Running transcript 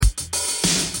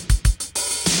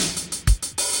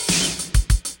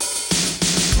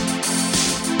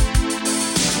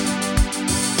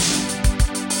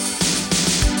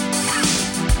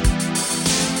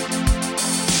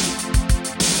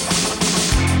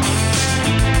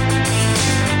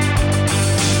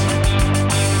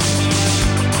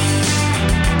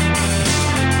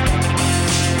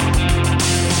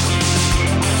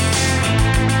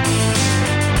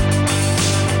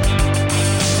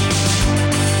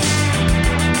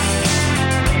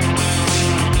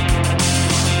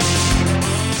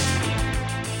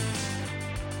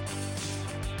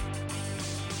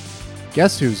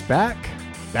Guess who's back?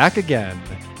 Back again.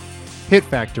 Hit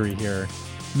Factory here.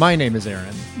 My name is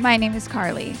Aaron. My name is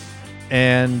Carly.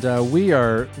 And we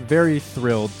are very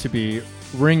thrilled to be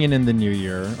ringing in the new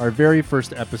year, our very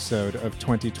first episode of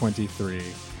 2023,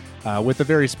 with a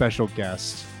very special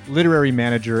guest. Literary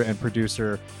manager and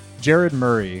producer Jared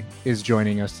Murray is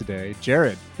joining us today.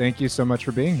 Jared, thank you so much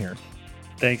for being here.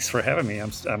 Thanks for having me.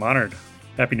 I'm honored.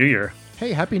 Happy New Year.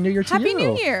 Hey, Happy New Year to you. Happy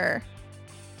New Year.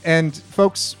 And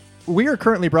folks, we are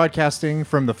currently broadcasting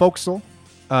from the forecastle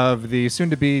of the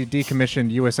soon-to-be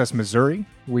decommissioned USS Missouri.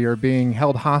 We are being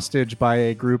held hostage by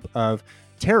a group of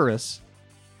terrorists.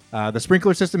 The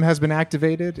sprinkler system has been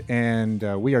activated, and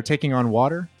we are taking on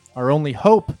water. Our only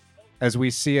hope, as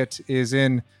we see it, is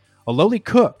in a lowly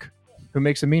cook who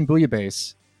makes a mean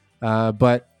bouillabaisse,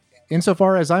 but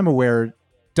insofar as I'm aware,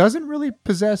 doesn't really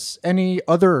possess any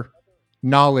other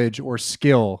knowledge or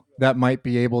skill that might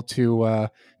be able to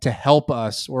help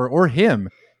us or him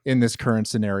in this current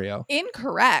scenario.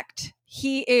 Incorrect.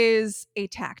 He is a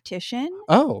tactician.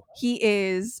 Oh, He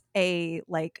is a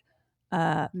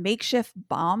makeshift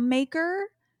bomb maker.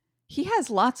 He has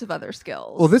lots of other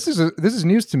skills. well, this is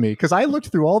news to me because I looked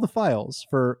through all the files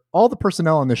for all the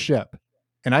personnel on the ship,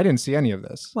 and I didn't see any of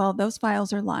this. Well, those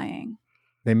files are lying.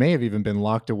 They may have even been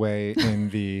locked away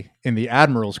in the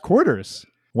admiral's quarters.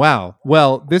 Wow.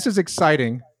 Well, this is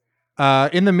exciting.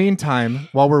 In the meantime,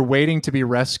 while we're waiting to be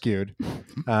rescued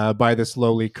by this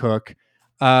lowly cook,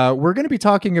 we're going to be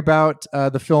talking about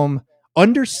the film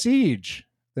Under Siege,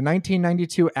 the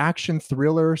 1992 action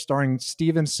thriller starring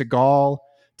Steven Seagal,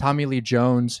 Tommy Lee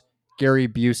Jones, Gary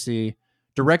Busey,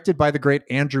 directed by the great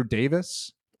Andrew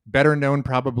Davis, better known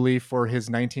probably for his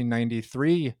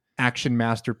 1993 action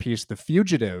masterpiece, The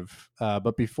Fugitive.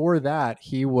 But before that,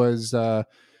 he was a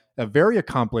very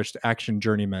accomplished action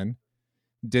journeyman.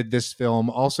 Did this film,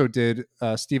 also did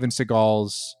Steven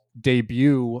Seagal's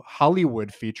debut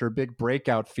Hollywood feature, big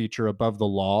breakout feature, Above the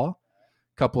Law.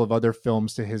 A couple of other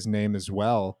films to his name as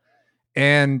well.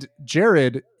 And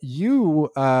Jared, you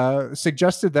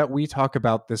suggested that we talk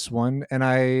about this one, and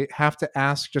I have to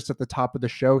ask just at the top of the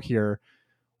show here,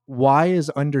 why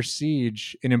is Under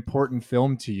Siege an important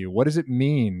film to you? What does it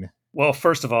mean? Well,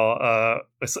 first of all,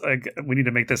 we need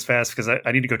to make this fast because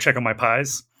I need to go check on my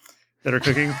pies that are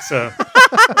cooking. So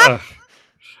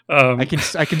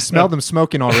I can smell them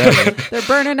smoking already. They're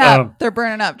burning up. They're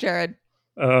burning up, Jared.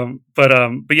 But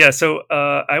yeah. So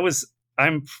I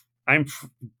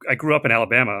grew up in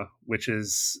Alabama, which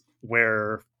is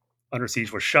where Under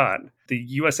Siege was shot.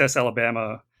 The USS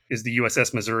Alabama is the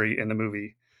USS Missouri in the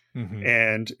movie,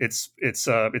 and it's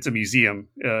a museum.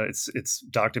 It's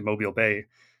docked in Mobile Bay.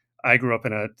 I grew up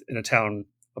in a town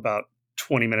about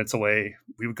 20 minutes away.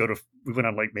 We went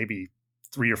on like maybe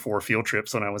 3 or 4 field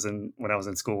trips when I was in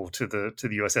school to the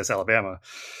USS Alabama.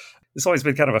 It's always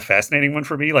been kind of a fascinating one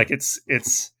for me. Like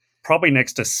it's probably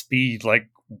next to Speed, like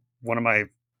one of my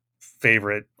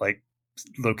favorite like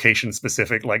location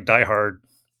specific like Die Hard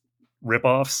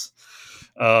ripoffs.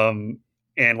 And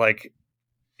like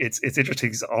it's interesting.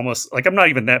 It's almost like I'm not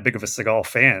even that big of a Seagal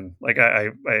fan. Like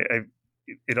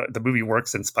the movie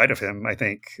works in spite of him, I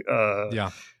think.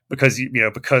 Because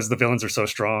because the villains are so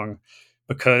strong,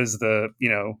 because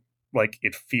like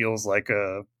it feels like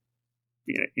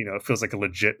it feels like a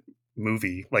legit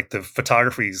movie. Like the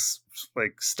photography's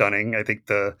like stunning. I think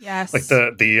the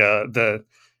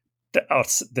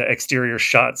exterior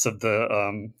shots of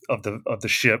the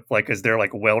ship, like as they're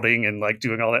like welding and like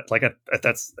doing all that, like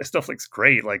that stuff looks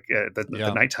great. Like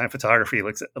the nighttime photography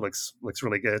looks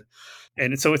really good,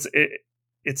 and so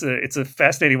it's a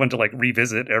fascinating one to like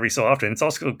revisit every so often. It's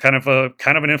also kind of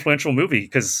an influential movie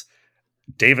because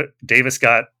Davis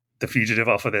got The Fugitive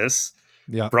off of this.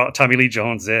 Yeah, brought Tommy Lee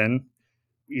Jones in.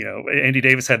 Andy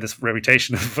Davis had this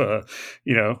reputation of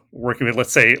working with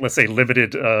let's say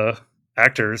limited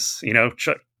actors.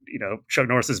 Chuck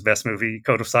Norris's best movie,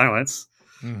 Code of Silence,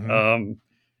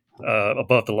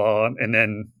 Above the Law, and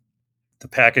then The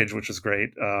Package, which was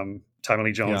great. Tommy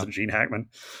Lee Jones and Gene Hackman.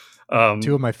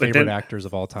 2 of my favorite actors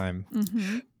of all time.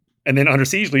 Mm-hmm. And then Under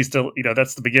Siege leads to,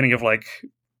 that's the beginning of like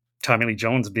Tommy Lee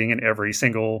Jones being in every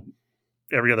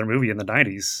other movie in the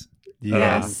 90s.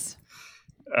 Yes.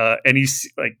 And you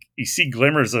see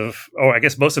glimmers of, I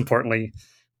guess most importantly,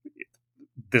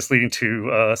 this leading to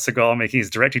Seagal making his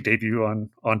directing debut on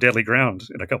Deadly Ground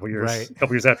in a couple years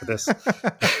after this.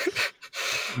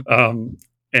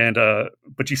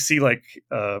 But you see like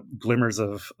glimmers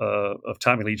of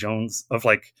Tommy Lee Jones, of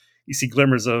like, you see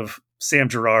glimmers of Sam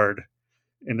Gerard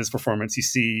in this performance. You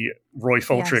see Roy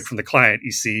Fultrick from The Client.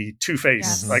 You see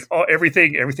Two-Face. Like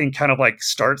everything kind of like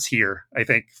starts here. I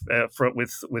think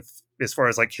with as far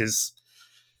as like his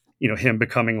him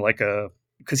becoming like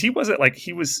because he wasn't like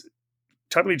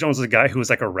Tommy Lee Jones was a guy who was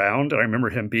like around. I remember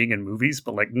him being in movies,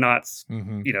 but like not,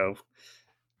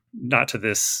 not to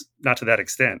that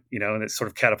extent, and it sort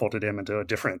of catapulted him into a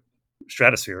different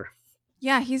stratosphere.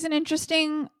 Yeah, he's an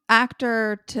interesting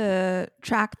actor to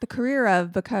track the career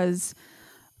of because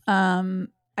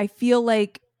I feel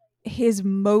like his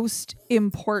most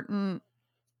important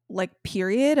like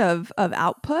period of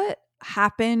output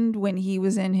happened when he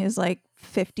was in his like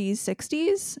 50s,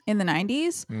 60s, in the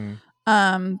 90s.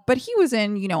 But he was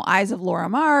in, Eyes of Laura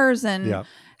Mars and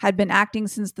had been acting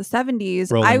since the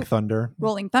 70s. Rolling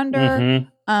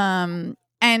Thunder.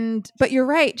 But you're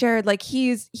right, Jared, like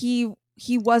he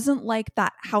wasn't like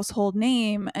that household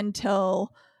name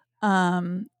until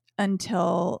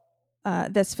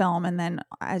this film, and then,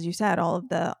 as you said, all of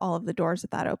the doors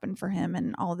that opened for him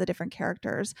and all of the different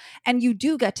characters. And you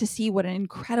do get to see what an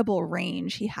incredible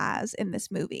range he has in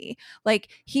this movie. Like,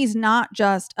 he's not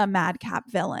just a madcap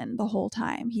villain the whole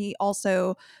time. He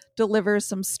also delivers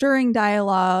some stirring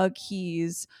dialogue.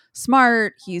 He's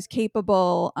smart, he's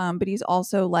capable, but he's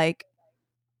also like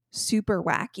super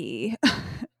wacky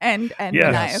and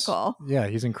maniacal. Yeah,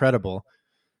 he's incredible.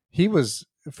 He was,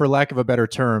 for lack of a better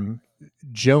term,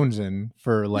 jonesing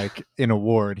for like an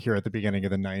award here at the beginning of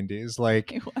the 90s.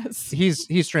 Like,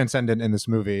 he's transcendent in this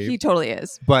movie. He totally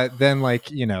is. But then,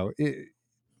 like,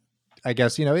 I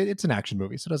guess, it's an action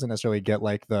movie, so it doesn't necessarily get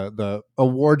like the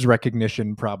awards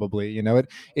recognition. Probably,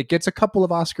 it gets a couple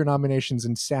of Oscar nominations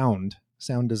in sound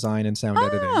design and sound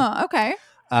editing. Oh, okay.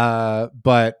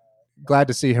 But glad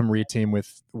to see him reteam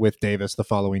with Davis the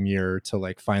following year to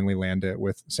like finally land it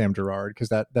with Sam Gerard, because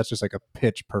that's just like a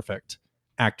pitch perfect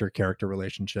actor-character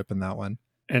relationship in that one.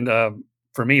 And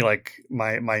for me, like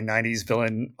my 90s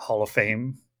villain Hall of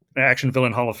Fame, action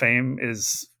villain Hall of Fame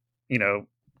is,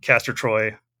 Castor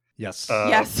Troy. Yes.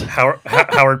 Yes.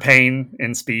 Howard Payne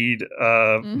in Speed,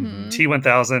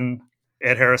 T-1000,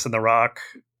 Ed Harris in The Rock,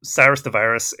 Cyrus the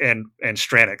Virus, and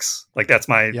Stranix. Like, that's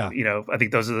my, I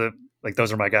think those are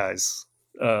my guys.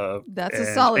 That's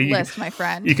a solid list, my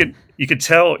friend. You could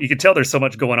tell there's so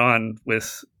much going on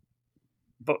with,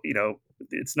 but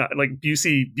it's not like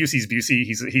Busey's Busey.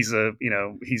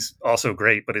 He's also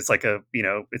great, but it's like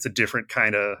it's a different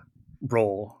kind of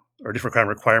role or different kind of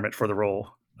requirement for the role.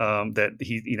 That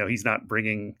he's not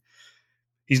bringing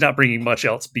much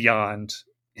else beyond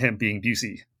him being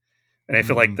Busey. And I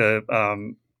feel like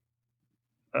and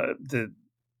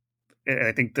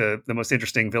I think the most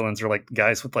interesting villains are like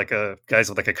guys with like a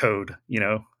code,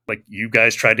 like, you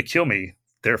guys tried to kill me,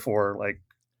 therefore, like,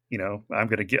 I'm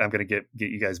gonna get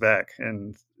you guys back.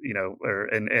 And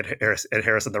and Ed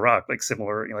Harris and The Rock, like,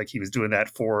 similar, like he was doing that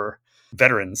for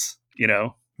veterans,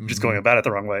 just going about it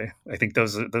the wrong way. I think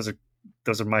those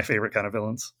are my favorite kind of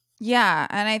villains. Yeah,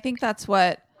 and I think that's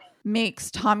what makes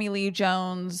Tommy Lee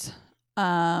Jones.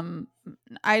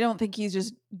 I don't think he's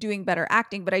just doing better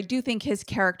acting, but I do think his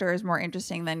character is more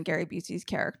interesting than Gary Busey's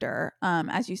character.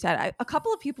 As you said, a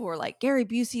couple of people were like, Gary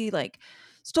Busey like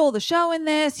stole the show in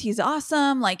this. He's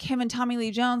awesome, like him and Tommy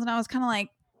Lee Jones. And I was kind of like,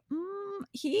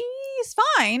 he's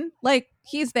fine. Like,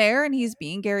 he's there and he's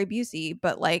being Gary Busey,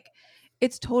 but like,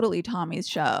 it's totally Tommy's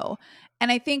show.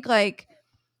 And I think, like,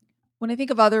 when I think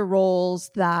of other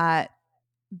roles that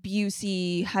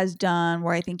Busey has done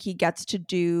where I think he gets to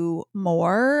do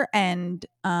more and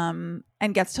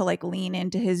gets to like lean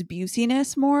into his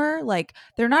Buseyness more, like,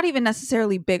 they're not even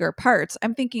necessarily bigger parts.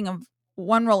 I'm thinking of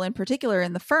one role in particular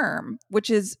in The Firm, which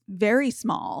is very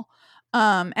small.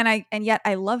 And yet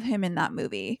I love him in that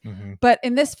movie. Mm-hmm. But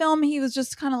in this film, he was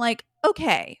just kind of like,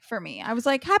 okay, for me. I was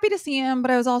like happy to see him,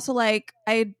 but I was also like,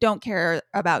 I don't care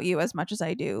about you as much as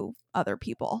I do other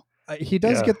people. He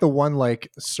does get the one like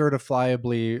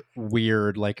certifiably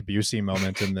weird like Busey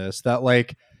moment in this that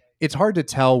like it's hard to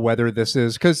tell whether this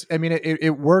is, because I mean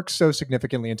it works so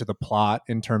significantly into the plot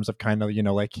in terms of kind of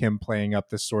like him playing up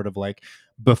this sort of like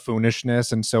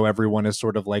buffoonishness, and so everyone is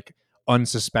sort of like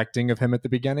unsuspecting of him at the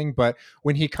beginning. But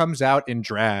when he comes out in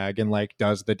drag and like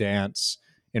does the dance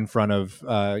in front of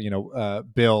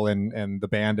Bill and the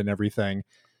band and everything,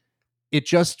 it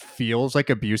just feels like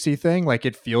a Busey thing. Like,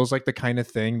 it feels like the kind of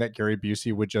thing that Gary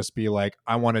Busey would just be like,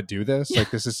 I want to do this.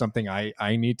 Like, this is something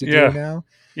I need to do now.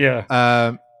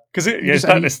 Yeah. Because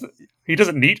he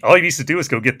doesn't need, all he needs to do is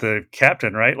go get the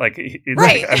captain, right? Like,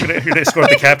 right. I'm going to escort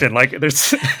the captain. Like,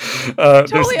 there's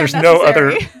totally there's no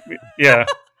other,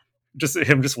 just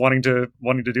him just wanting to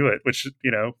do it, which,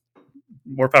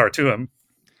 more power to him.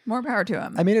 More power to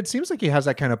him. I mean, it seems like he has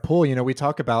that kind of pull. We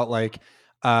talk about like,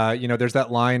 there's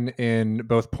that line in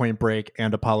both Point Break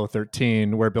and Apollo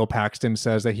 13 where Bill Paxton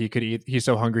says that he's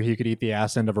so hungry he could eat the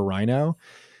ass end of a rhino.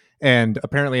 And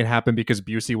apparently it happened because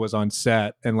Busey was on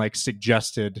set and like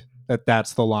suggested that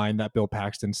that's the line that Bill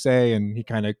Paxton say, and he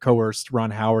kind of coerced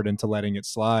Ron Howard into letting it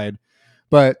slide.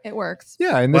 But It works.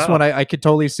 yeah, in this Wow. one, I could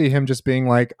totally see him just being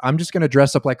like, I'm just going to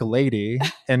dress up like a lady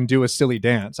and do a silly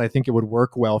dance. I think it would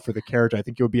work well for the character. I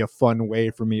think it would be a fun way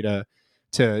for me to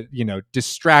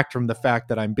distract from the fact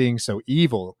that I'm being so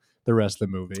evil the rest of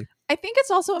the movie. I think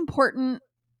it's also important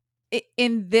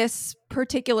in this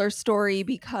particular story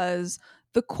because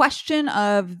the question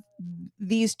of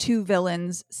these two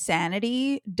villains'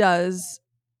 sanity does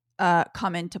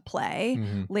come into play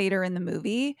later in the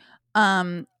movie,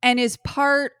 and is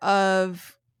part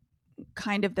of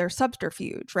kind of their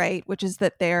subterfuge, right? Which is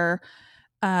that they're,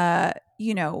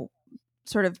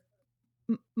 sort of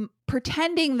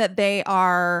pretending that they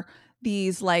are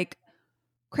these like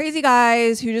crazy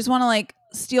guys who just want to like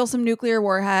steal some nuclear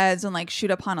warheads and like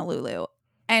shoot up Honolulu.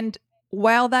 And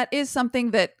while that is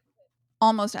something that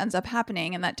almost ends up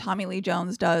happening and that Tommy Lee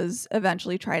Jones does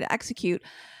eventually try to execute,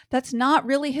 that's not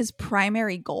really his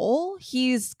primary goal.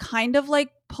 He's kind of like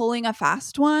pulling a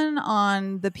fast one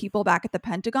on the people back at the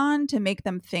Pentagon to make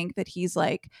them think that he's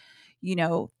like,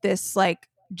 this like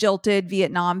jilted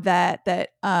Vietnam vet that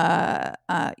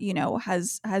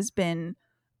has been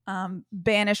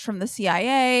banished from the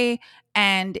CIA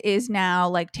and is now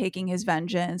like taking his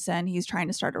vengeance, and he's trying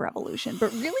to start a revolution.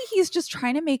 But really, he's just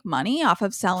trying to make money off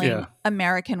of selling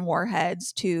American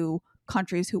warheads to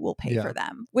countries who will pay for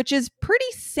them, which is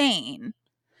pretty sane.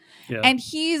 Yeah. And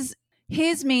his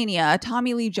mania,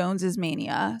 Tommy Lee Jones's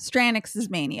mania, Stranix's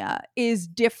mania, is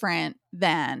different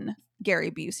than Gary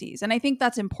Busey's, and I think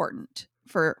that's important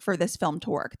for this film to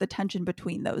work. The tension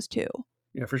between those two.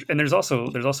 Yeah, for sure. And there's also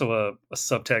a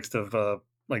subtext of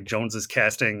like Jones's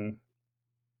casting,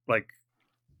 like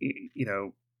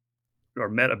or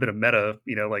a bit of meta,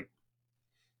 like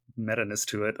meta-ness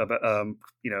to it about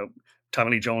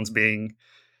Tommy Lee Jones being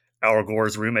Al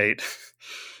Gore's roommate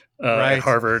at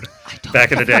Harvard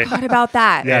back in the day. I forgot about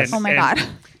that. Yes. Oh my God.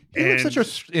 He lived such an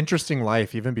interesting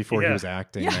life even before he was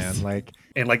acting, man. Like,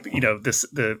 and like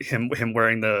him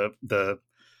wearing the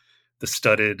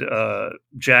studded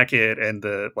jacket and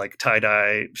the like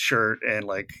tie-dye shirt, and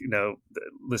like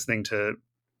listening to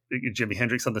Jimi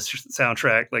Hendrix on the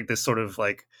soundtrack, like this sort of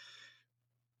like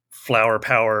flower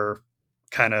power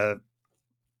kind of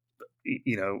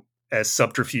as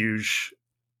subterfuge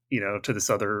to this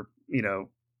other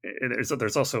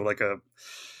there's also like it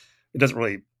doesn't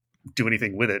really do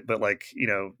anything with it, but like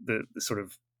the sort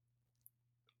of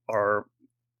our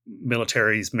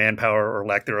military's manpower or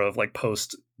lack thereof, like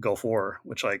post Gulf War,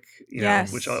 which like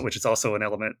which is also an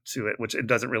element to it, which it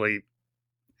doesn't really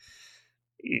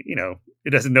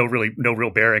it has no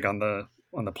real bearing on the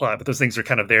plot, but those things are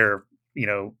kind of there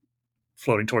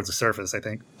floating towards the surface, I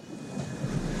think.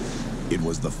 It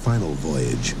was the final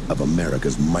voyage of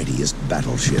America's mightiest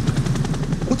battleship.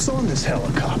 What's on this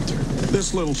helicopter?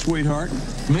 This little sweetheart,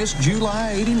 Miss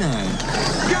July 89.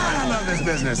 God, I love this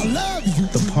business. I love you.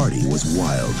 The party was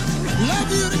wild.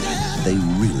 Love you to death. They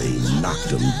really knocked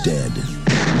them dead.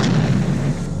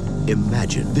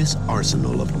 Imagine this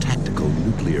arsenal of tactical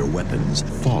nuclear weapons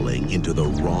falling into the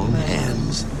wrong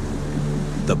hands.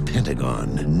 The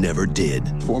Pentagon never did.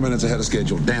 4 minutes ahead of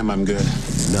schedule. Damn, I'm good.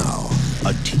 Now,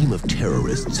 a team of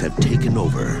terrorists have taken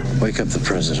over. Wake up the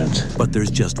president. But there's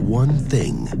just one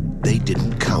thing they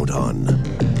didn't count on.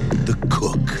 The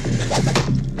cook.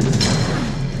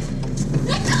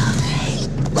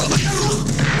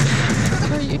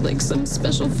 Are you like some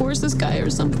special forces guy or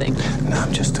something? No,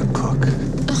 I'm just a cook.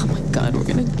 Oh my God, we're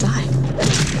gonna die.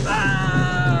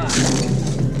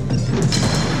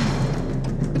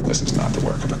 This is not the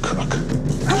work of a cook.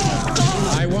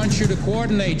 I want you to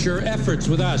coordinate your efforts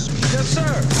with us. Yes,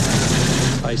 sir.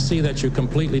 I see that you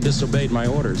completely disobeyed my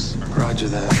orders. Roger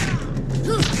that.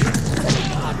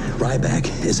 Ryback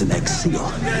is an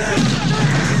ex-SEAL.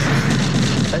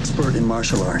 Expert in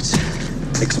martial arts,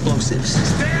 explosives,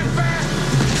 Stand back!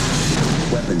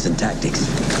 weapons and tactics.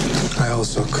 I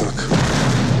also cook.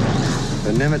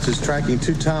 The Nimitz is tracking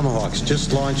 2 Tomahawks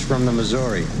just launched from the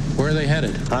Missouri. Where are they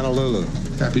headed? Honolulu.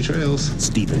 Happy trails.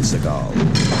 Steven Seagal.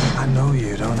 I know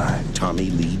you, don't I?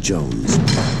 Tommy Lee Jones.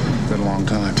 Been a long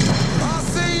time. I'll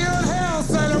see you in hell,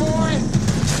 sailor boy!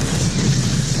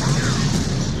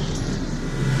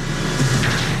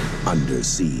 Under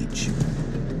Siege.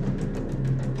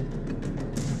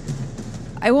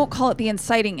 I won't call it the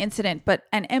inciting incident, but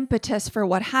an impetus for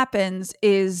what happens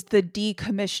is the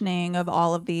decommissioning of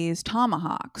all of these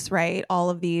Tomahawks, right?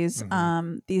 All of these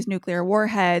nuclear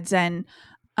warheads, and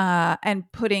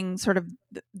putting sort of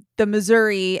the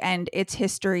Missouri and its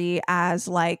history as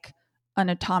like an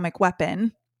atomic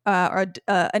weapon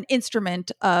an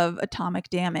instrument of atomic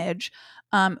damage,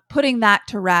 putting that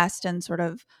to rest and sort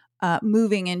of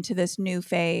moving into this new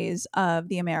phase of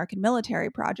the American military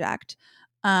project.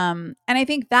 And I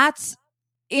think that's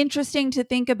interesting to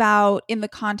think about in the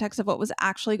context of what was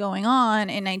actually going on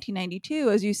in 1992,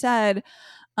 as you said,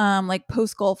 like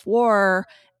post-Gulf War,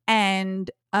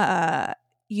 and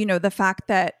the fact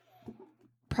that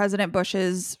President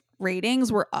Bush's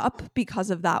ratings were up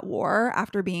because of that war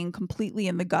after being completely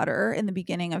in the gutter in the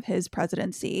beginning of his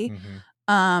presidency.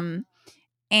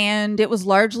 And it was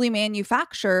largely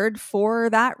manufactured for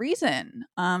that reason,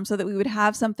 so that we would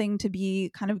have something to be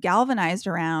kind of galvanized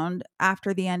around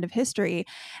after the end of history.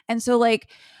 And so, like,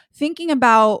 thinking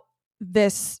about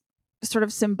this sort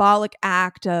of symbolic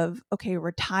act of, okay,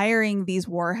 retiring these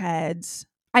warheads,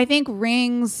 I think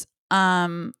rings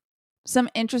some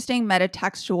interesting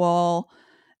metatextual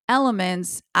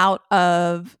elements out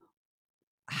of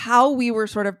how we were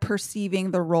sort of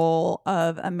perceiving the role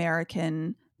of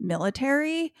American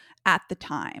military at the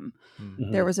time.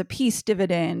 There was a peace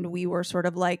dividend. We were sort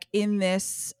of like in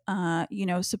this,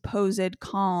 supposed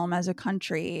calm as a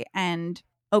country. And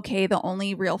okay, the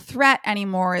only real threat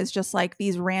anymore is just like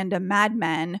these random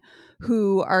madmen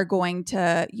who are going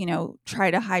to,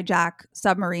 try to hijack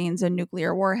submarines and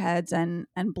nuclear warheads and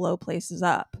blow places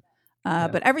up.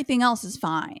 But everything else is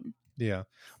fine. Yeah.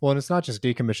 Well, and it's not just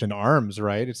decommissioned arms,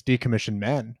 right? It's decommissioned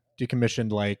men,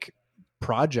 decommissioned like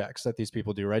projects that these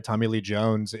people do, right? Tommy Lee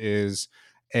Jones is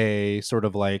a sort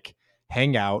of like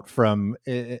hangout from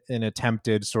an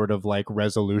attempted sort of like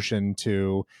resolution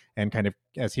to, and kind of,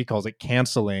 as he calls it,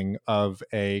 canceling of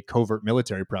a covert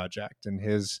military project. And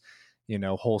his,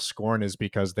 whole scorn is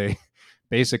because they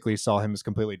basically saw him as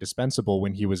completely dispensable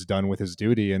when he was done with his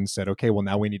duty and said, okay, well,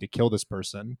 now we need to kill this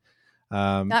person.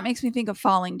 That makes me think of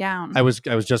Falling Down. I was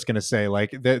just going to say, like,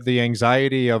 the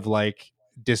anxiety of like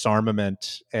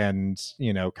disarmament and,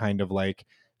 kind of like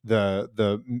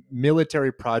the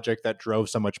military project that drove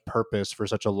so much purpose for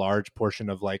such a large portion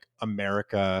of like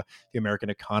America, the American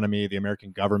economy, the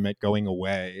American government going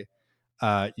away,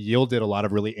 yielded a lot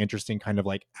of really interesting kind of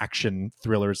like action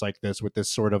thrillers like this, with this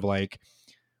sort of like,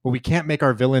 well, we can't make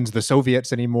our villains the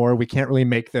Soviets anymore. We can't really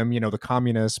make them, the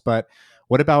communists, but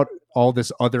what about all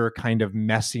this other kind of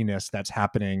messiness that's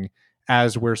happening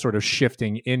as we're sort of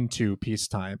shifting into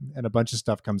peacetime? And a bunch of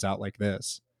stuff comes out like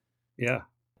this. Yeah,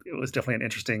 it was definitely an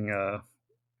interesting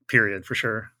period for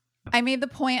sure. I made the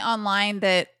point online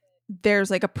that there's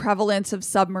like a prevalence of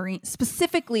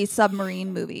specifically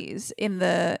submarine movies in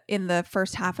the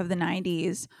first half of the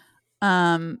 90s.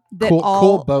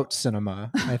 Cool boat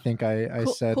cinema, I think I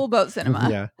said. Cool boat cinema.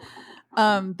 Yeah.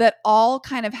 That all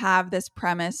kind of have this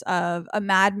premise of a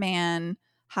madman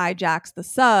hijacks the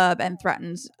sub and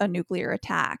threatens a nuclear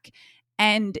attack.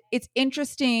 And it's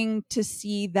interesting to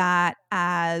see that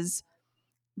as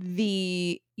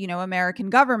the, American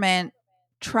government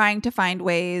trying to find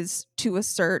ways to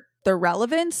assert the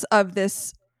relevance of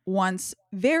this once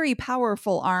very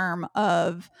powerful arm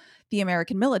of the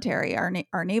American military,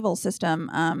 our naval system.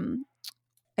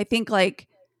 I think like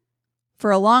for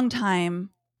a long time,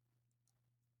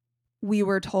 we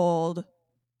were told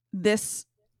this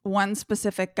one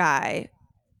specific guy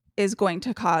is going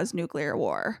to cause nuclear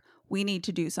war. We need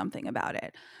to do something about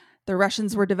it. The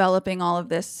Russians were developing all of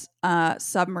this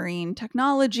submarine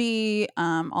technology,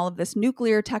 all of this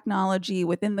nuclear technology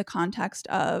within the context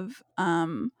of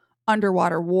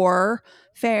underwater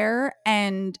warfare,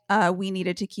 and we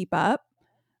needed to keep up.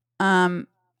 And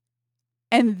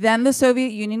then the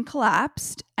Soviet Union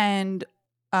collapsed, and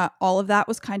all of that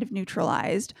was kind of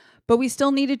neutralized. But we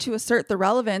still needed to assert the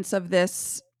relevance of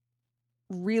this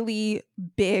really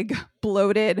big,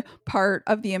 bloated part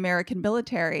of the American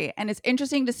military. And it's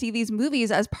interesting to see these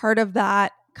movies as part of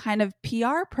that kind of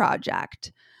PR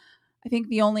project. I think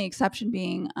the only exception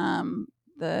being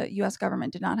the U.S.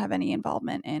 government did not have any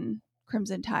involvement in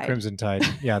Crimson Tide. Crimson Tide.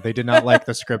 Yeah, they did not like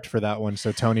the script for that one.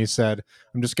 So Tony said,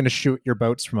 I'm just going to shoot your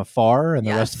boats from afar, and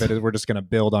the rest of it is we're just going to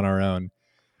build on our own,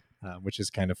 which is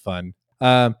kind of fun.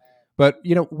 But,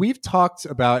 we've talked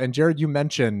about, and Jared, you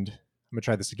mentioned, I'm going to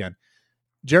try this again.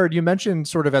 Jared, you mentioned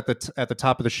sort of at the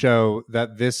top of the show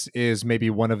that this is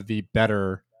maybe one of the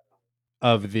better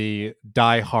of the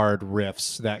die-hard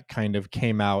riffs that kind of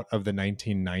came out of the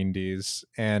 1990s.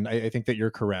 And I think that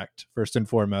you're correct. First and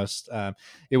foremost,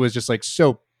 it was just like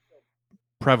so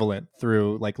prevalent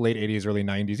through like late 80s, early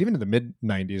 90s, even to the mid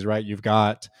 90s, right? You've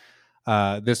got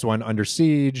this one, Under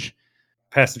Siege.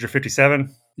 Passenger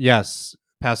 57. Yes.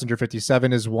 Passenger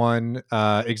 57 is one.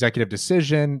 Executive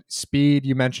Decision. Speed,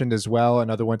 you mentioned as well.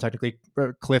 Another one, technically.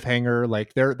 Cliffhanger.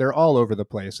 Like they're all over the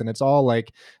place, and it's all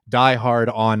like die hard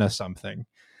on a something.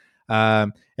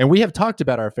 And we have talked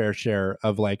about our fair share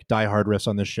of like Die Hard riffs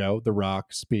on the show, The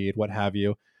Rock, Speed, what have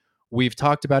you. We've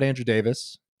talked about Andrew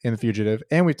Davis in The Fugitive,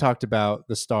 and we've talked about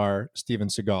the star Steven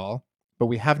Seagal, but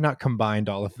we have not combined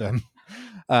all of them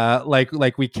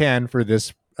like we can for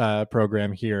this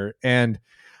program here. And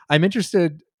I'm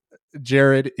interested,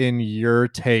 Jared, in your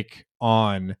take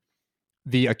on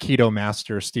the Aikido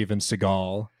master Steven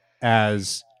Seagal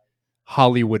as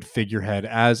Hollywood figurehead,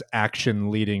 as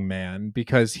action leading man,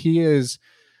 because he is,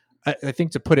 I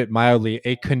think, to put it mildly,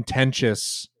 a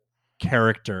contentious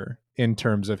character in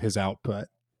terms of his output.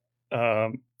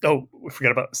 We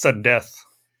forgot about Sudden Death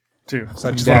too.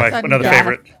 Sudden Death. Another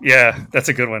favorite. Yeah, that's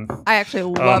a good one. I actually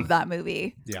love that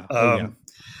movie. Yeah.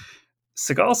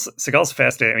 Seagal's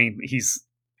fascinating. I mean, he's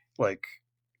like,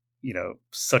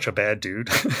 such a bad dude.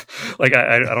 Like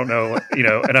I don't know,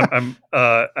 and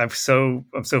I'm so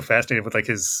fascinated with like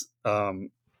his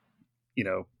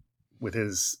with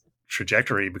his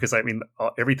trajectory, because I mean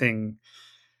everything,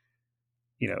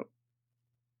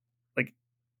 like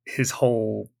his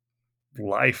whole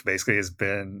life basically has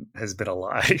been a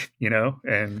lie,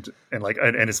 and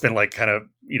it's been like kind of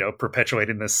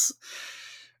perpetuating this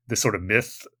sort of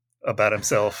myth about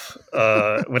himself,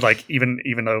 when like even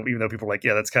though people are like,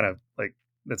 yeah, that's kind of like,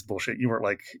 that's bullshit, you weren't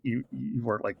like you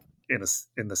weren't like in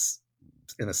the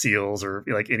SEALs, or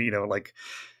like any, like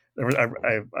I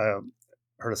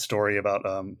heard a story about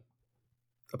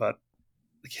like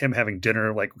him having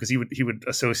dinner, like, because he would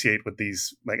associate with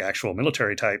these like actual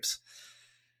military types,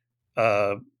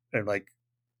 and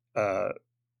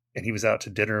he was out to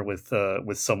dinner with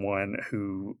someone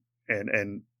who,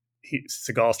 and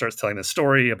Seagal starts telling this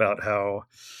story about how,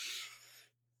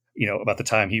 about the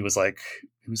time he was on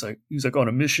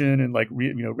a mission and like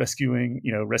rescuing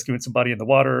somebody in the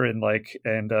water, and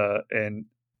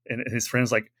his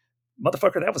friends like,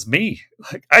 motherfucker, that was me.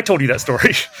 Like, I told you that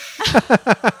story.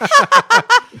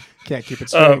 Can't keep it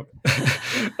straight.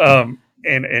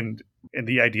 And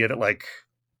the idea that like,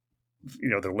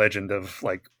 the legend of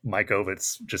like Mike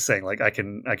Ovitz just saying like, I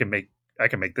can make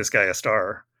this guy a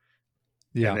star.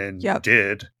 Yeah. And then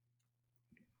did.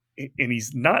 And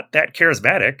he's not that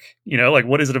charismatic, like,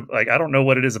 what is it? Like, I don't know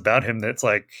what it is about him that's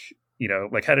like,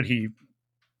 like, how did he,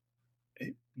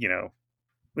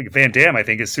 like Van Damme, I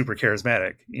think, is super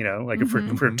charismatic, like if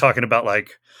we're talking about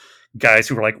like guys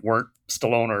who were like, weren't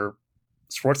Stallone or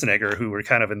Schwarzenegger, who were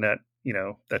kind of in that,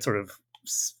 that sort of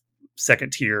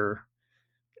second tier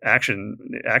action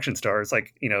stars,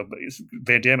 like,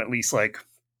 Van Damme at least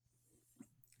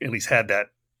had that,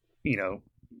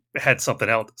 had something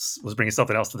else, was bringing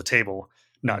something else to the table,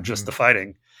 not just the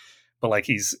fighting. But like,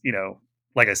 he's,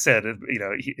 like I said,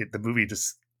 the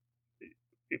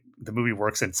movie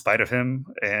works in spite of him,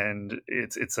 and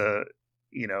it's a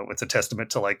testament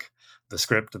to like the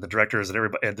script and the directors and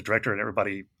everybody, and the director and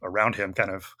everybody around him,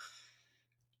 kind of.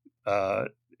 And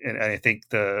I think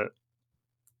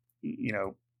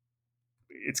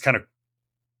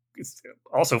it's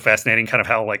also fascinating kind of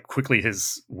how like quickly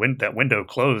that window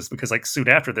closed, because like soon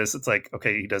after this, it's like,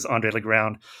 okay, he does Andre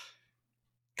Legrand,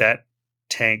 that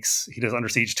tanks, he does Under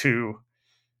Siege 2,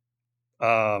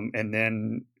 and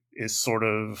then is sort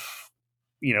of,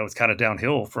 it's kind of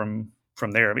downhill from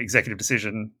there. Executive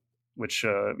Decision, which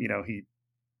he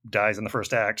dies in the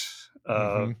first act,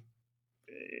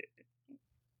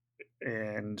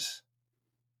 and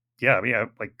yeah, I mean,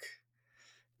 like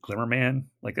Glimmerman,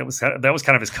 like that was kind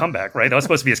of his comeback, right? That was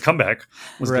supposed to be his comeback,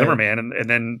 was right. Glimmerman, and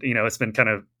then it's been kind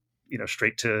of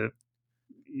straight to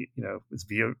it's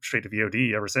straight to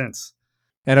VOD ever since.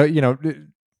 And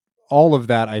all of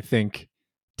that, I think,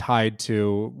 tied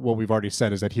to what we've already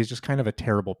said, is that he's just kind of a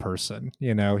terrible person.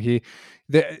 In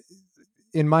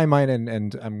my mind,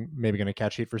 and I'm maybe going to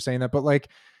catch heat for saying that, but like,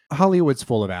 Hollywood's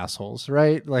full of assholes,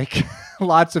 right? Like,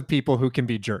 lots of people who can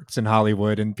be jerks in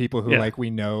Hollywood, and people who like we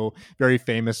know very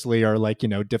famously are like,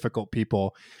 difficult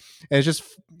people. And it's just,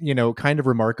 kind of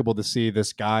remarkable to see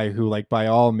this guy who, like, by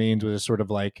all means was sort of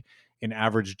like an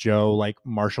average Joe, like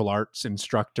martial arts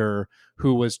instructor,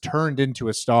 who was turned into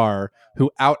a star,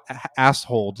 who out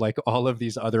assholed like all of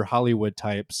these other Hollywood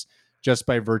types, just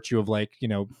by virtue of like,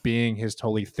 being his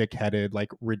totally thick-headed,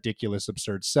 like ridiculous,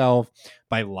 absurd self,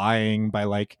 by lying, by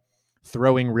like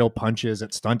throwing real punches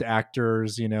at stunt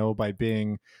actors, by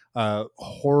being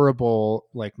horrible,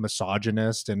 like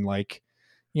misogynist, and like,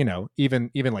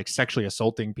 even like sexually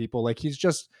assaulting people. Like, he's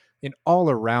just an all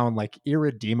around like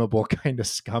irredeemable kind of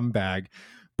scumbag,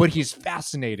 but he's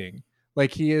fascinating.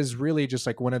 Like, he is really just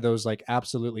like one of those like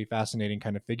absolutely fascinating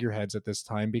kind of figureheads at this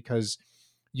time, because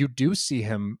you do see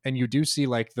him, and you do see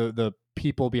like the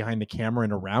people behind the camera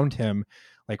and around him,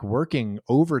 like working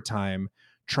overtime,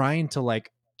 trying to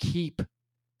like keep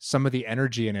some of the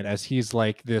energy in it, as he's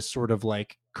like this sort of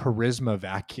like charisma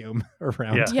vacuum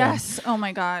around him. Yes. Oh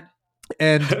my God.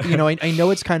 And I know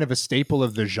it's kind of a staple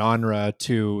of the genre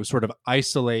to sort of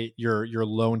isolate your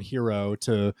lone hero,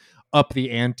 to up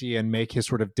the ante and make his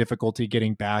sort of difficulty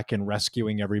getting back and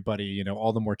rescuing everybody,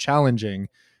 all the more challenging.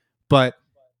 But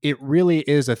it really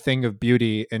is a thing of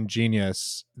beauty and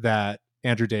genius that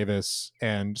Andrew Davis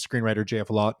and screenwriter J.F.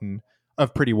 Lawton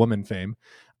of Pretty Woman fame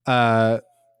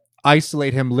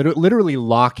isolate him, literally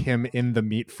lock him in the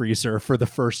meat freezer for the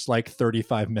first like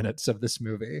 35 minutes of this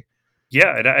movie.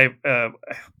 Yeah, and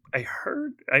I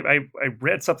heard I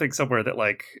read something somewhere that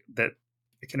I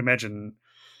can imagine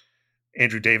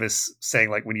Andrew Davis saying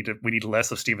like we need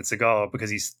less of Steven Seagal because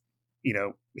he's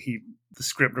the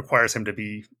script requires him to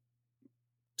be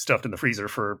stuffed in the freezer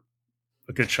for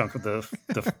a good chunk of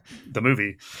the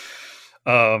movie.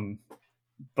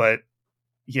 But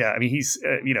yeah, I mean he's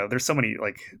there's so many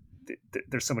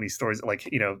there's so many stories I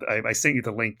sent you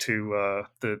the link to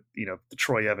the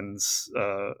Troy Evans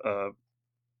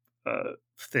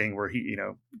thing where he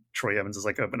Troy Evans is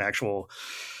like an actual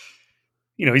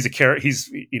he's a character.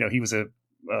 He was a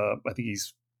I think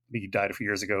he died a few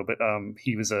years ago, but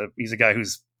he's a guy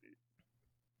who's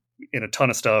in a ton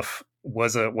of stuff,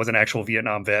 was an actual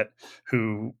Vietnam vet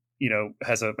who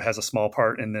has a small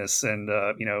part in this, and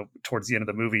towards the end of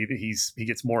the movie he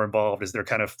gets more involved as they're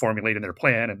kind of formulating their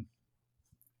plan, and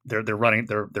they're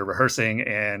rehearsing,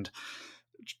 and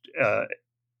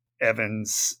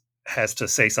Evans has to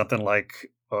say something like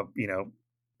that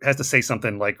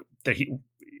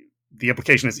the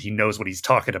implication is he knows what he's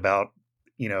talking about,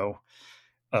 and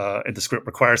the script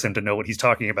requires him to know what he's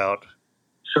talking about.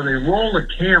 So they roll the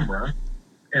camera,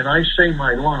 and I say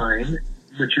my line,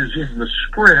 which is in the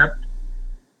script,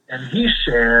 and he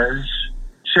says,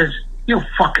 "You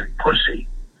fucking pussy.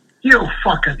 You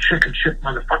fucking chicken shit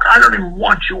motherfucker. I don't even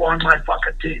want you on my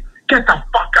fucking team. Get the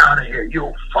fuck out of here,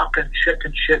 you fucking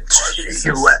chicken shit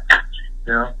pussy."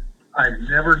 I've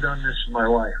never done this in my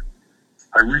life.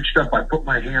 I reached up, I put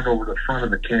my hand over the front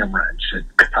of the camera and said,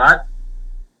 "Cut."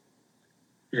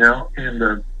 And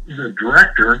the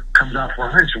director comes out from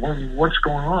behind and said, "What's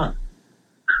going on?"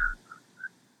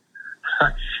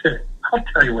 I said, "I'll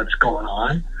tell you what's going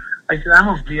on." I said, "I'm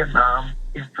a Vietnam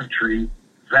infantry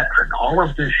veteran. All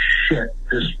of this shit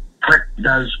this prick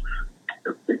does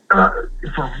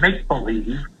for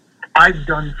make-believe, I've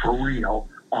done for real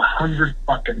 100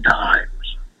 fucking times.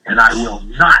 And I will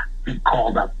not be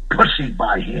called a pussy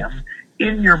by him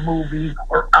in your movie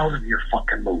or out of your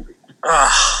fucking movie."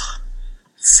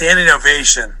 Standing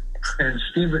ovation. And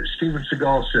Steven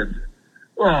Seagal said,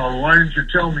 "Oh, why didn't you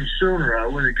tell me sooner? I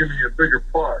would have given you a bigger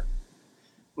part."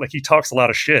 Like he talks a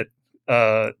lot of shit,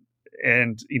 and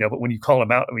but when you call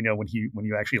him out, when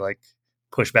you actually like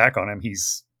push back on him,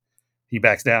 he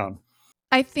backs down.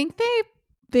 I think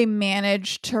they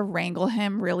managed to wrangle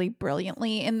him really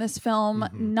brilliantly in this film,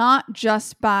 not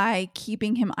just by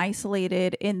keeping him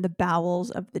isolated in the bowels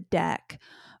of the deck,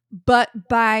 but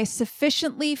by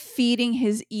sufficiently feeding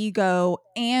his ego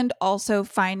and also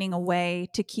finding a way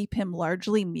to keep him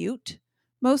largely mute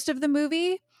most of the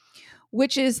movie,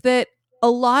 which is that a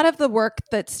lot of the work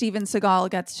that Steven Seagal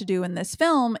gets to do in this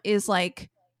film is like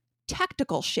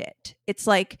tactical shit. It's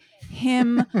like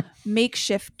him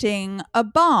makeshifting a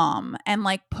bomb and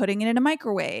like putting it in a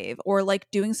microwave, or like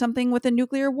doing something with a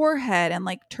nuclear warhead and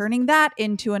like turning that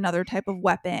into another type of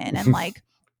weapon, and like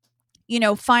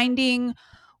finding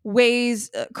ways,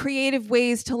 creative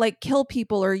ways to like kill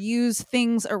people or use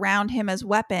things around him as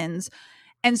weapons.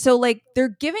 And so like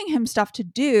they're giving him stuff to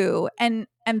do, and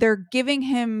they're giving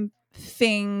him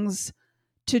things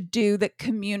to do that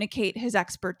communicate his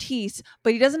expertise,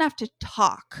 but he doesn't have to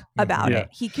talk about it.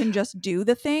 He can just do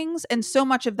the things. And so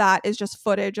much of that is just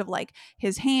footage of like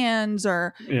his hands,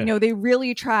 or they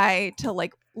really try to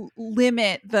like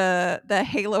limit the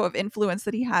halo of influence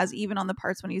that he has even on the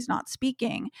parts when he's not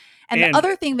speaking. And the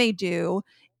other thing they do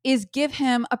is give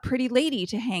him a pretty lady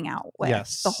to hang out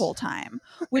with the whole time,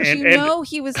 which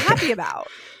he was happy about.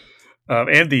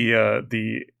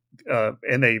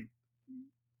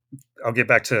 I'll get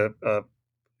back to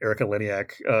Erika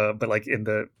Leniak, but like in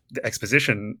the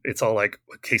exposition, it's all like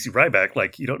Casey Ryback.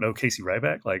 Like, you don't know Casey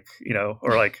Ryback, like,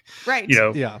 or like, right.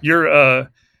 You're,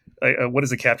 what does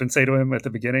the captain say to him at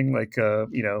the beginning? Like,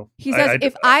 he says,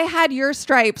 "If I had your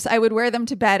stripes, I would wear them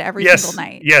to bed every single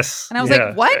night." Yes. And I was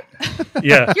like, what?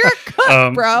 Yeah. You're a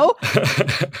cook, bro.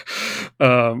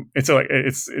 And so like,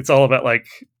 it's all about like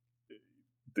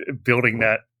building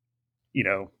that,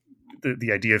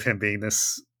 the idea of him being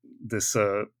this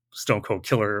stone cold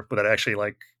killer, without actually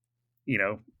like,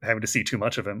 having to see too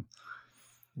much of him.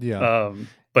 Yeah.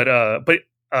 But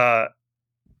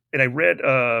and I read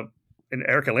and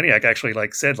Eric Eleniak actually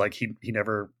like said like he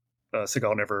never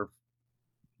Seagal never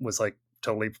was like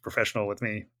totally professional with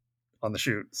me on the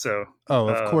shoot. So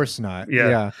of course not.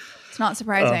 It's not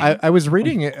surprising. I was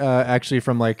reading actually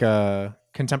from like a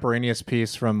contemporaneous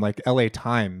piece from like LA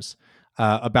Times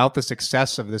about the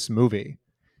success of this movie.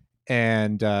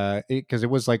 And because it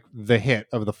was like the hit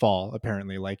of the fall,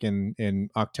 apparently, like in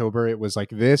October, it was like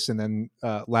this, and then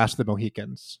Last of the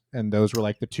Mohicans, and those were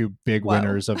like the two big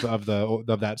winners of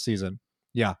that season.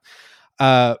 Yeah,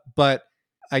 but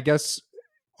I guess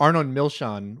Arnold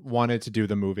Milchan wanted to do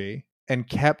the movie and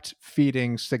kept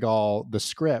feeding Seagal the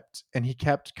script, and he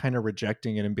kept kind of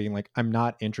rejecting it and being like, "I'm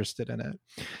not interested in it."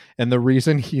 And the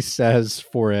reason he says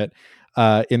for it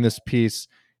in this piece.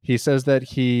 He says that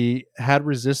he had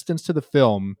resistance to the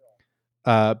film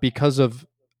because of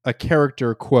a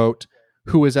character, quote,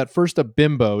 who is at first a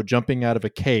bimbo jumping out of a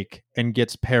cake and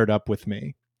gets paired up with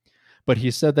me. But he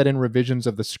said that in revisions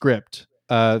of the script,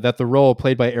 that the role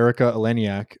played by Erica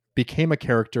Eleniak became a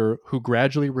character who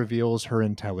gradually reveals her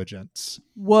intelligence.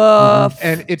 Woof.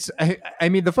 And it's, I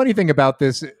mean, the funny thing about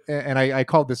this, and I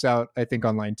called this out, I think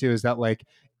online too, is that like,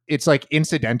 it's like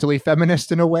incidentally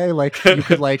feminist in a way. Like you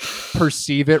could like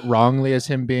perceive it wrongly as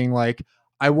him being like,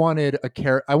 I wanted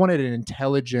an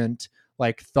intelligent,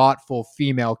 like thoughtful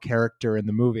female character in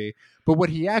the movie. But what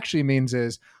he actually means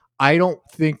is, I don't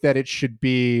think that it should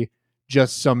be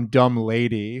just some dumb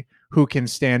lady who can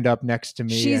stand up next to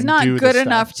me. She's and not do good the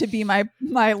enough stuff. to be my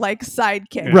like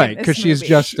sidekick. Right. Because she's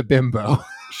just a bimbo.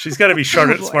 She's got to be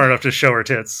smart enough to show her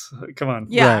tits. Come on.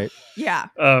 Yeah. Right. Yeah.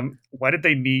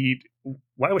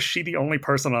 Why was she the only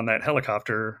person on that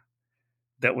helicopter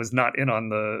that was not in on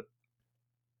the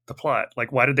plot?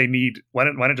 Like, why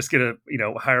not just get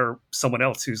hire someone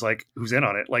else who's in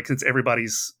on it? Like, since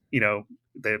everybody's, the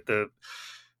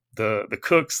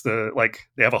cooks,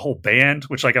 they have a whole band,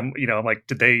 which like, I'm like,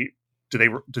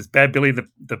 does Bad Billy the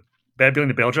Bad Billy and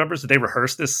the Bell Jumpers, did they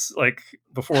rehearse this like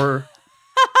before?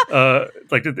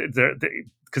 Like,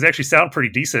 because they actually sound pretty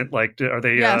decent. Like, are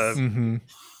they? Yes.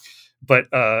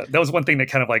 But that was one thing that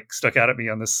kind of like stuck out at me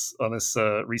on this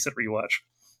recent rewatch.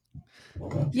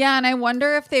 Yeah, and I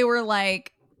wonder if they were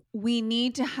like, we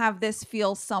need to have this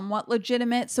feel somewhat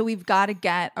legitimate, so we've got to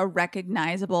get a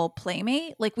recognizable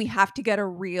playmate. Like, we have to get a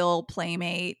real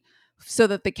playmate so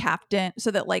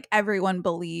that like everyone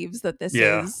believes that this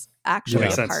is actually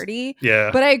a party. Yeah.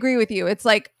 But I agree with you. It's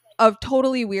like a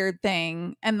totally weird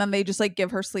thing, and then they just like give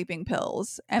her sleeping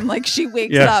pills, and like she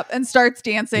wakes up and starts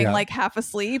dancing like half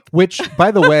asleep. Which,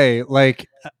 by the way, like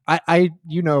I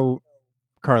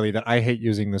Carly, that I hate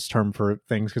using this term for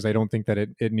things because I don't think that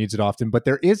it needs it often, but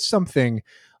there is something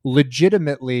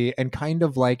legitimately and kind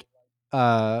of like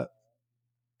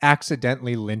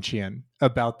accidentally Lynchian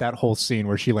about that whole scene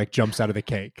where she like jumps out of the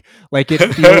cake. Like,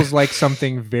 it feels like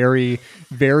something very,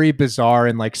 very bizarre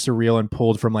and like surreal and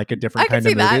pulled from like a different kind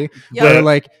of movie. Yep. Where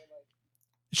like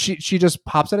she just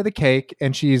pops out of the cake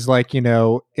and she's like, in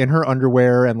her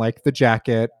underwear and like the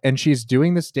jacket, and she's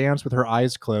doing this dance with her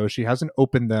eyes closed. She hasn't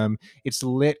opened them. It's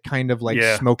lit kind of like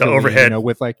smoky, the overhead.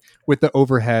 with the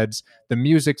overheads. The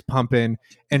music's pumping,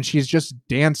 and she's just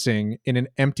dancing in an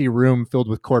empty room filled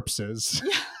with corpses.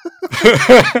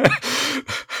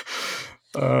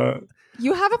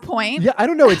 You have a point. Yeah, I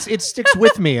don't know. It sticks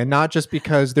with me, and not just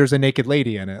because there's a naked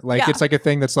lady in it. Like, it's like a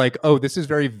thing that's like, oh, this is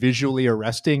very visually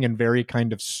arresting and very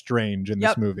kind of strange in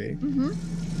this movie.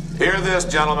 Mm-hmm. Hear this,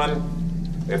 gentlemen.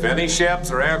 If any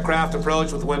ships or aircraft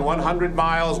approach within 100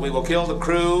 miles, we will kill the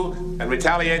crew and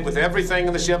retaliate with everything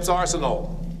in the ship's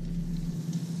arsenal.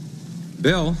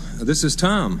 Bill, this is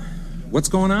Tom. What's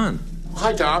going on?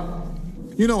 Hi, Tom.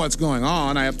 You know what's going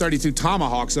on. I have 32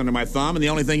 Tomahawks under my thumb, and the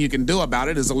only thing you can do about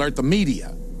it is alert the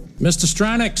media. Mr.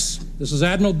 Stranix, this is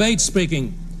Admiral Bates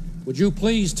speaking. Would you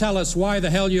please tell us why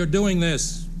the hell you're doing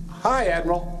this? Hi,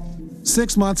 Admiral.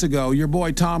 6 months ago, your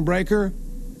boy Tom Breaker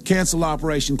canceled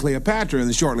Operation Cleopatra,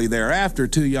 and shortly thereafter,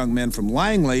 2 young men from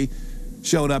Langley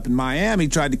showed up in Miami,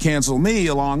 tried to cancel me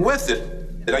along with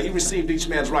it. Now, you received each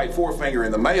man's right forefinger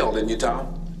in the mail, didn't you,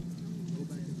 Tom?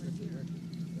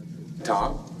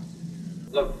 Tom?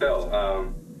 Look, Bill,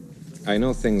 I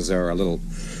know things are a little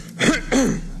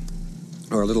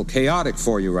chaotic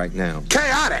for you right now.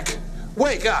 Chaotic?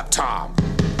 Wake up, Tom.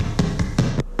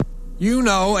 You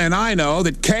know, and I know,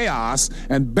 that chaos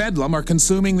and bedlam are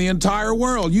consuming the entire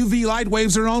world. UV light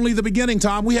waves are only the beginning,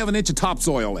 Tom. We have an inch of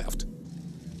topsoil left.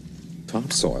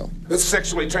 Topsoil? It's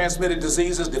sexually transmitted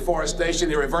diseases,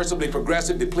 deforestation, irreversibly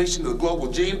progressive depletion of the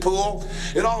global gene pool.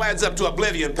 It all adds up to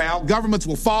oblivion, pal. Governments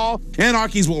will fall,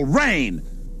 anarchies will reign.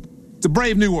 It's a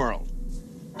brave new world.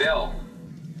 Bill.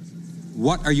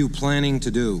 What are you planning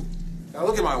to do? Now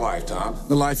look at my life, Tom.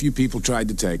 The life you people tried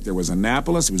to take. There was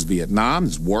Annapolis, it was Vietnam,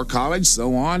 there's War College,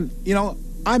 so on. You know,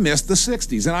 I missed the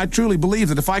 60s, and I truly believe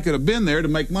that if I could have been there to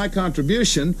make my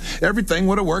contribution, everything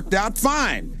would have worked out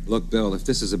fine. Look, Bill, if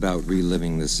this is about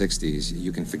reliving the 60s,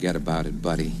 you can forget about it,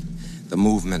 buddy. The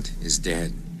movement is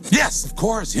dead. Yes, of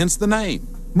course, hence the name.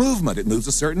 Movement, it moves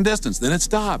a certain distance, then it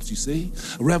stops, you see?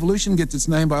 A revolution gets its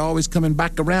name by always coming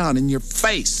back around in your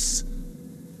face.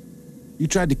 You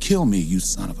tried to kill me, you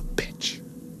son of a bitch.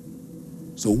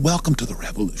 So welcome to the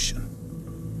revolution.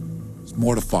 There's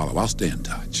more to follow. I'll stay in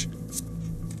touch.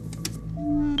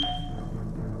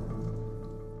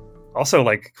 Also,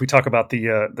 like, we talk about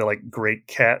the like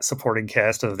great supporting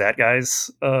cast of that guys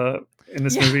in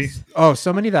this movie. Oh,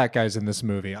 so many that guys in this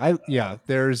movie.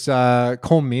 There's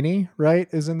Cole Meany, right,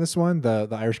 is in this one, the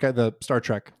Irish guy, the Star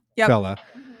Trek fella.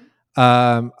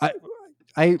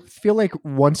 I feel like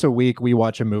once a week we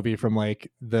watch a movie from like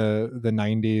the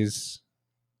 90s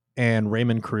and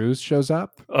Raymond Cruz shows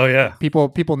up. Oh yeah.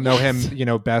 People know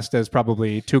him, best as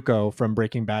probably Tuco from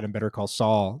Breaking Bad and Better Call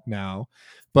Saul now.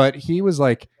 But he was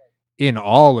like in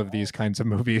all of these kinds of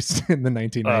movies in the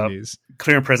 1990s.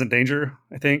 Clear and Present Danger,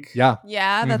 I think. Yeah.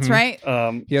 Yeah, that's right.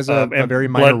 He has a very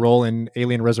minor role in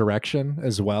Alien Resurrection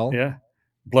as well. Yeah.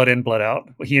 Blood In, Blood Out.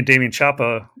 He and Damien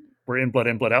Chapa were in Blood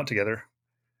In, Blood Out together.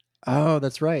 Oh,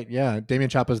 that's right. Yeah. Damien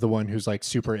Chapa is the one who's like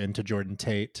super into Jordan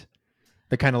Tate.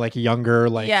 The kind of like younger,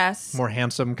 like more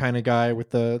handsome kind of guy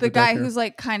with the guy darker... who's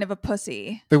like kind of a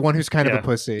pussy. The one who's kind of a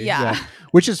pussy. Yeah.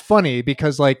 Which is funny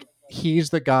because like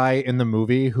he's the guy in the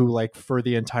movie who like for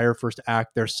the entire first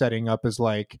act, they're setting up as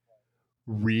like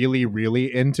really,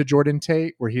 really into Jordan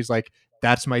Tate, where he's like,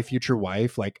 that's my future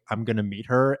wife. Like I'm going to meet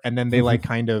her. And then they like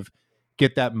kind of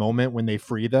get that moment when they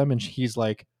free them. And he's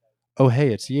like, oh,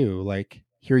 hey, it's you. Like,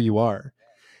 here you are.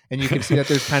 And you can see that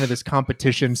there's kind of this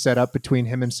competition set up between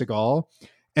him and Seagal.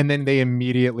 And then they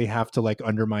immediately have to like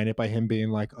undermine it by him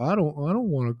being like, I don't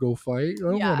want to go fight.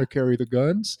 I don't want to carry the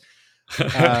guns.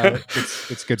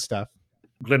 It's good stuff.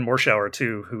 Glenn Morshower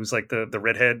too, who's like the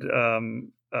redhead,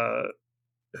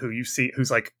 who you see, who's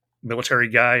like military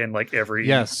guy and like every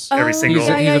single he's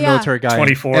a military guy.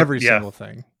 24 every single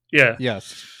thing. Yeah.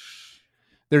 Yes.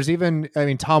 There's even,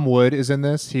 Tom Wood is in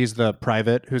this. He's the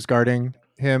private who's guarding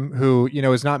him, who,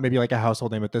 is not maybe like a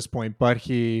household name at this point, but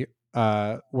he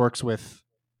works with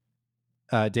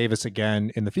Davis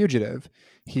again in The Fugitive.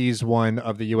 He's one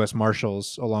of the U.S.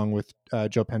 Marshals along with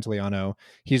Joe Pantoliano.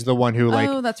 He's the one who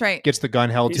that's right. gets the gun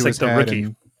held to his head. Rookie.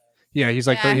 And, he's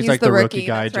like the rookie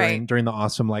guy during the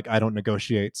awesome like I don't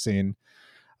negotiate scene.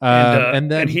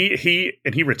 And then he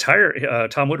retired.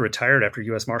 Tom Wood retired after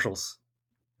U.S. Marshals.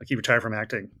 Like he retired from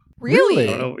acting. Really?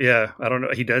 I don't know. Yeah, I don't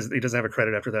know. He doesn't have a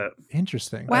credit after that.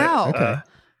 Interesting. Wow. Okay.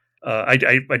 I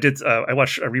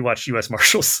rewatched U.S.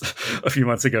 Marshals a few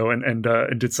months ago and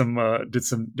did some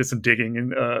digging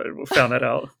and found that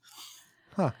out.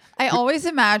 Huh. I always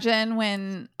imagine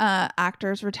when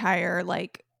actors retire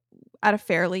like at a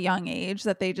fairly young age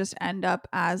that they just end up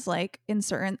as like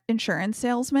insurance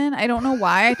salesmen. I don't know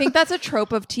why. I think that's a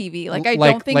trope of TV. Like I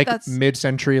don't think that's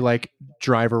mid-century like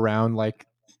drive around like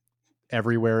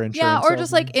everywhere insurance. Or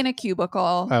just like in a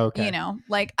cubicle. Oh, okay.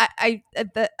 Like I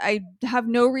have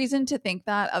no reason to think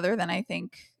that other than I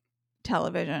think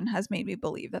television has made me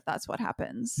believe that that's what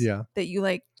happens. Yeah. That you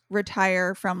like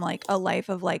retire from like a life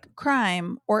of like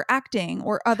crime or acting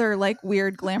or other like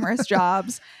weird glamorous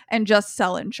jobs and just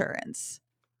sell insurance.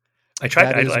 I tried.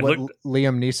 That is I what looked.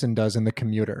 Liam Neeson does in The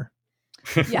Commuter.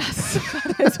 Yes,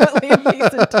 that is what Liam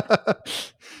Neeson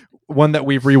does. One that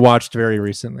we've rewatched very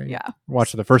recently. Yeah.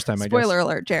 Watched it the first time, Spoiler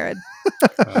alert, Jared.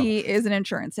 He is an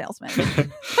insurance salesman.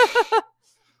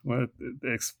 Well,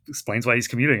 it explains why he's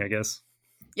commuting, I guess.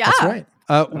 Yeah. That's right.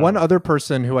 One other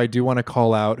person who I do want to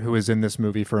call out who is in this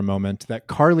movie for a moment that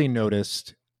Carly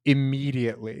noticed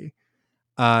immediately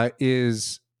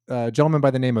is a gentleman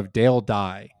by the name of Dale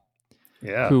Dye.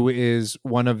 Yeah. Who is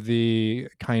one of the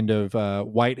kind of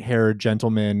white-haired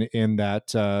gentlemen in that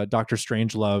Dr.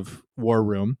 Strangelove war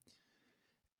room.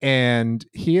 And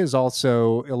he is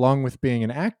also, along with being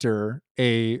an actor,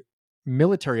 a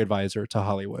military advisor to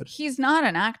Hollywood. He's not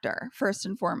an actor, first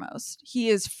and foremost. He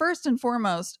is first and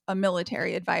foremost a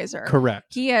military advisor.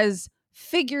 Correct. He has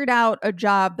figured out a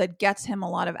job that gets him a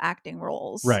lot of acting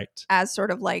roles. Right. As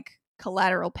sort of like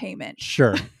collateral payment.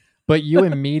 Sure. But you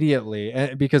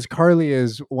immediately, because Carly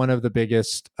is one of the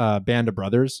biggest Band of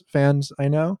Brothers fans I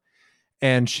know.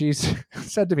 And she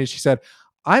said to me, she said,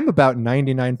 I'm about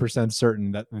 99%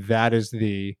 certain that is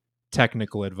the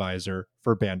technical advisor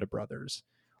for Band of Brothers.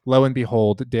 Lo and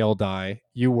behold, Dale Dye,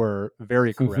 you were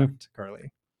very correct,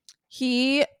 Carly.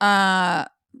 He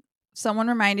someone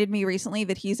reminded me recently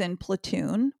that he's in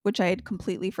Platoon, which I had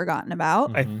completely forgotten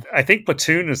about. I think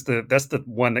Platoon is that's the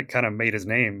one that kind of made his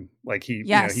name. Like he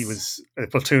was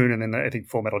Platoon, and then I think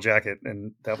Full Metal Jacket,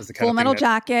 and that was the kind Full of Metal thing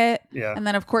Jacket. Yeah. And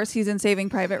then of course he's in Saving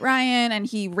Private Ryan, and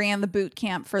he ran the boot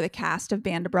camp for the cast of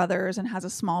Band of Brothers and has a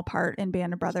small part in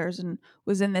Band of Brothers and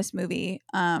was in this movie.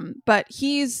 But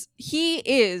he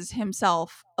is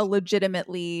himself a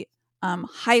legitimately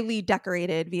highly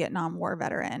decorated Vietnam War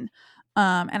veteran.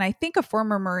 And I think a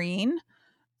former Marine,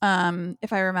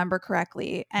 if I remember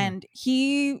correctly. And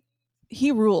he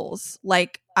rules.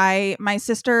 Like my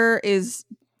sister is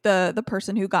the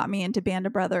person who got me into Band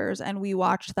of Brothers, and we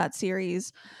watched that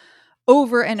series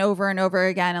over and over and over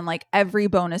again, and like every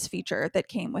bonus feature that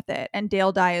came with it. And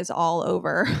Dale Dye is all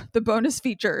over the bonus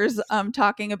features,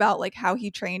 talking about like how he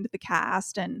trained the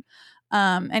cast, and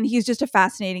he's just a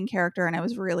fascinating character, and I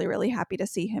was really, really happy to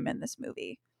see him in this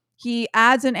movie. He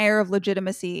adds an air of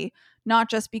legitimacy, not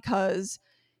just because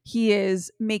he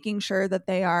is making sure that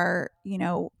they are,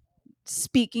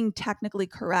 speaking technically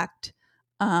correct,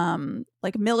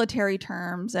 like military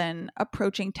terms and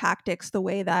approaching tactics the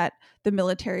way that the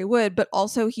military would, but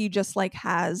also he just like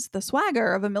has the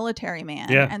swagger of a military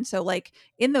man. Yeah. And so like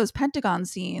in those Pentagon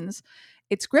scenes,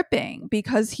 it's gripping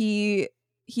because he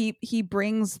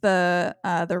brings the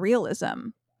realism.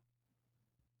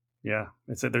 Yeah,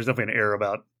 there's definitely an air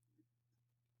about,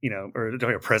 or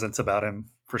definitely a presence about him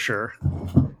for sure.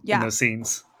 Yeah. In those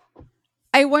scenes.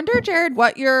 I wonder, Jared,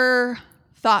 what your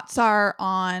thoughts are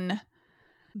on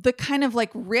the kind of like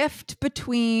rift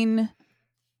between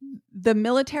the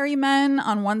military men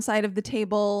on one side of the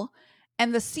table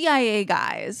and the CIA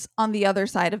guys on the other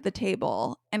side of the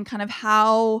table, and kind of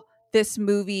how this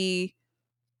movie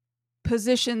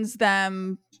positions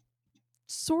them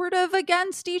sort of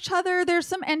against each other. There's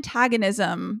some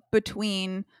antagonism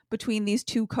between these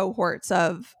two cohorts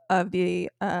of the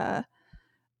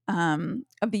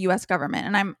US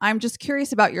government. And I'm just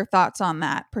curious about your thoughts on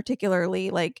that, particularly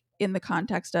like in the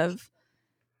context of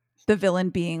the villain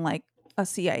being like a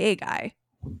CIA guy.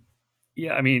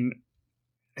 Yeah, I mean,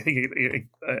 I think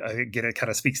again it kind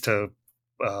of speaks to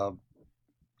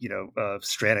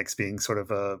Stranix being sort of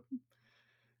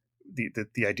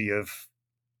the idea of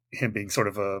him being sort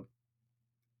of a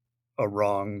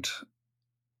wronged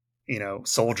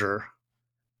soldier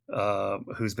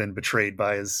who's been betrayed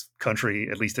by his country,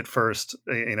 at least at first,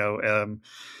 and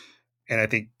I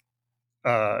think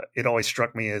it always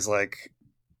struck me as like,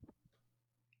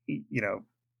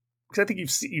 because I think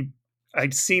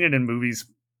I'd seen it in movies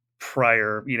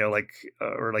prior,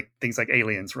 or like things like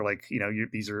Aliens, where like,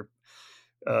 these are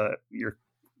the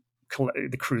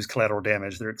crew's collateral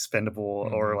damage, they're expendable,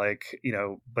 mm-hmm. or like,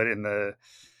 but in the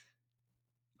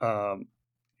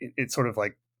it sort of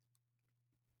like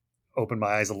opened my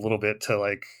eyes a little bit to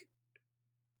like,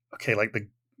 okay, like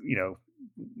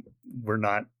we're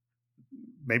not,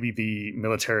 maybe the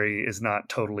military is not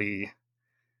totally,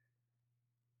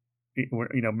 maybe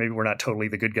we're not totally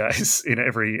the good guys in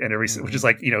every mm-hmm. which is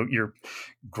like, you're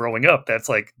growing up, that's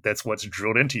what's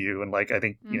drilled into you. And like, I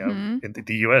think, mm-hmm. in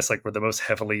the US, like we're the most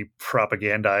heavily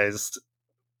propagandized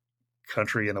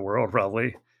country in the world,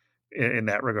 probably in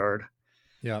that regard.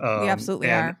 Yeah, we absolutely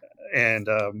are. And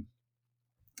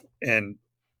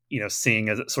seeing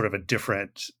as sort of a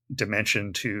different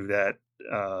dimension to that,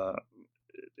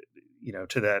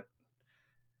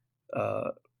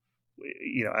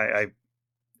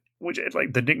 which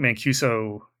like the Nick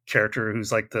Mancuso character,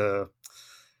 who's like I'm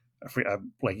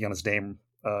blanking on his name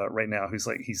right now, who's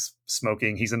like, he's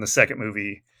smoking, he's in the second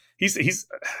movie, he's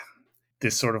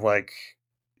this sort of like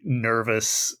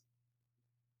nervous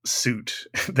suit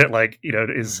that like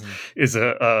is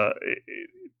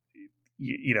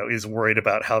is worried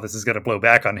about how this is going to blow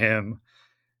back on him,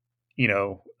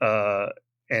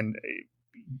 and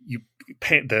you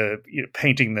paint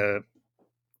painting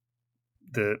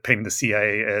the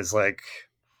CIA as like,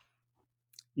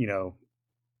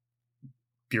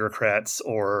 bureaucrats,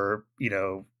 or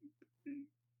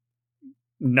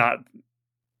not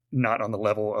on the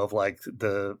level of like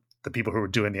the people who are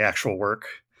doing the actual work.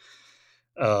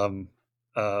 That's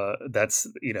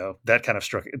that kind of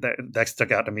that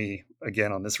stuck out to me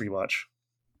again on this rewatch.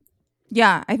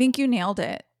 Yeah, I think you nailed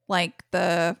it. Like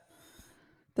the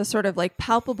sort of like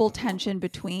palpable tension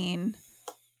between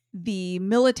the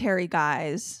military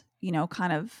guys,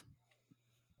 kind of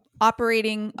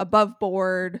operating above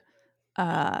board,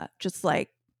 just like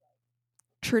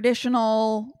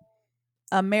traditional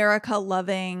America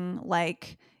loving,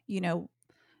 like,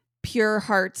 pure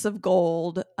hearts of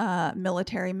gold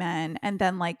military men, and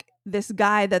then like this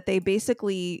guy that they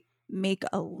basically make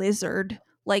a lizard,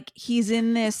 Like he's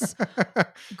in this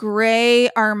gray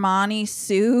Armani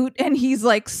suit and he's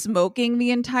like smoking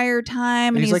the entire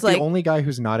time. And he's like the only guy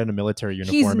who's not in a military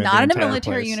uniform. He's not in a entire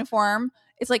military place. uniform.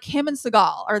 It's like him and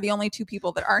Seagal are the only two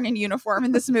people that aren't in uniform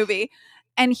in this movie.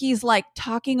 And he's like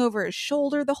talking over his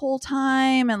shoulder the whole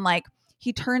time. And like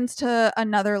he turns to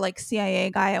another like CIA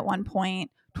guy at one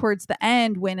point towards the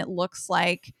end when it looks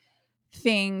like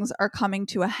things are coming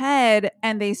to a head.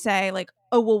 And they say like,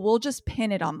 oh, well, we'll just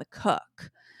pin it on the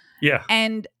cook. Yeah.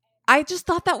 And I just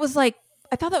thought that was like,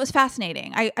 I thought that was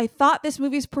fascinating. I thought this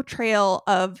movie's portrayal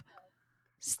of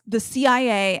the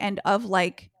CIA and of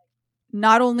like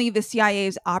not only the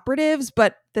CIA's operatives,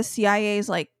 but the CIA's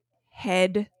like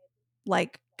head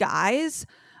like guys.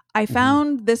 I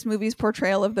found this movie's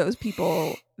portrayal of those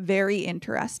people very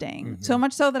interesting. So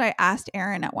much so that I asked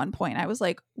Aaron at one point, I was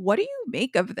like, what do you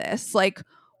make of this? Like,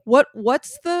 what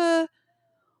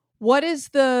is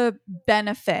the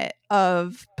benefit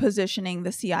of positioning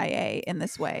the CIA in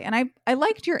this way? And I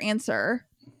liked your answer.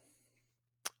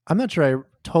 I'm not sure I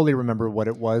totally remember what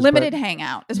it was. Limited but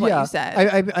hangout is what you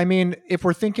said. I mean, if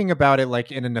we're thinking about it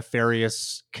like in a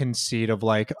nefarious conceit of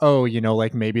like, oh, you know,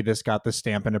 like maybe this got the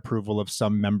stamp and approval of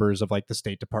some members of like the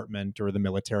State Department or the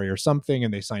military or something,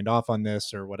 and they signed off on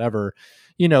this or whatever,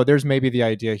 you know, there's maybe the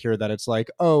idea here that it's like,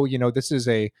 oh, you know, this is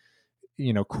a,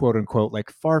 you know, quote unquote,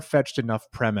 like far-fetched enough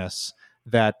premise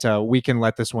that we can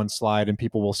let this one slide and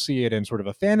people will see it in sort of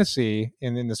a fantasy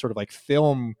and in this sort of like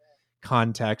film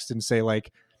context and say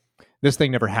like, this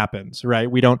thing never happens, right?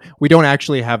 We don't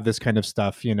actually have this kind of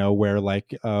stuff, you know, where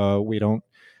like we don't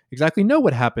exactly know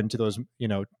what happened to those, you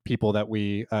know, people that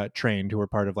we trained who were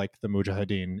part of like the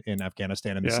Mujahideen in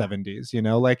Afghanistan in the 70s, you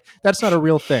know, like that's not a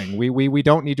real thing. We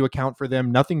don't need to account for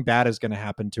them. Nothing bad is going to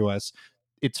happen to us.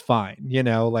 It's fine, you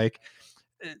know, like,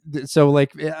 so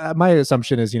like my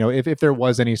assumption is, you know, if there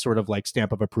was any sort of like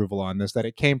stamp of approval on this, that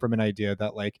it came from an idea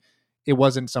that like it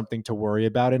wasn't something to worry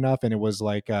about enough, and it was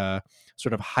like a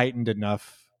sort of heightened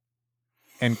enough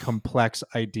and complex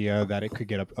idea that it could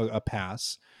get a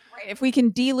pass. Right. If we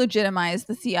can delegitimize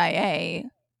the CIA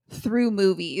through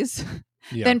movies,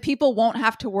 then people won't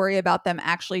have to worry about them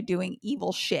actually doing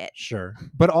evil shit. Sure.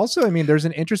 But also, I mean, there's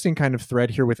an interesting kind of thread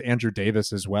here with Andrew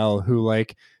Davis as well, who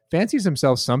like fancies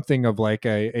himself something of like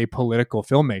a political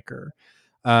filmmaker.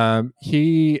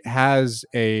 He has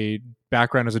a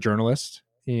background as a journalist.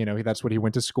 You know, that's what he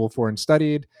went to school for and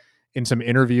studied. In some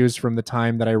interviews from the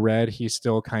time that I read, he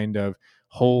still kind of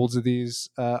holds these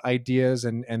ideas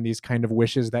and these kind of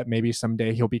wishes that maybe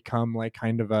someday he'll become like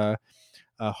kind of a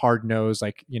hard-nosed,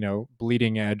 like, you know,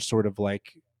 bleeding edge sort of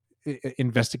like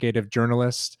investigative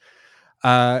journalist.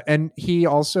 And he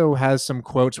also has some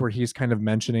quotes where he's kind of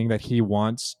mentioning that he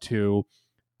wants to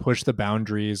push the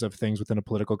boundaries of things within a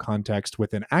political context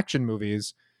within action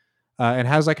movies. And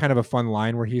has like kind of a fun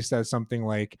line where he says something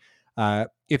like,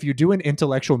 if you do an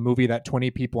intellectual movie that 20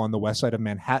 people on the west side of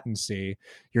Manhattan see,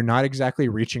 you're not exactly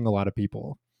reaching a lot of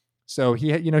people. So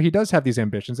he, you know, he does have these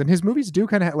ambitions, and his movies do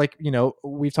kind of like, you know,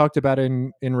 we've talked about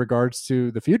in regards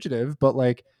to The Fugitive, but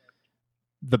like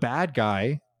the bad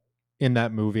guy in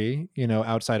that movie, you know,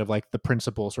 outside of like the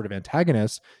principal sort of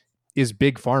antagonist, is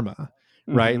Big Pharma.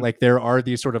 Right. Like there are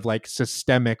these sort of like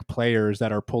systemic players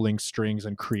that are pulling strings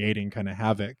and creating kind of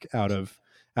havoc out of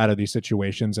these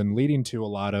situations and leading to a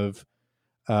lot of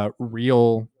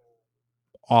real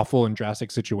awful and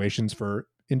drastic situations for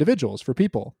individuals, for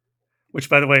people. Which,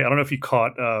 by the way, I don't know if you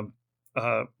caught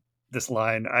this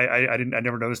line. I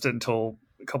never noticed it until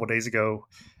a couple of days ago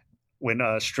when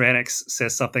Stranix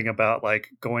says something about like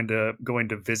going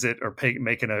to visit or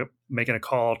making a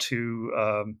call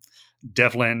to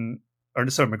Devlin. Or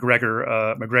sorry,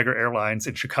 McGregor Airlines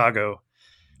in Chicago,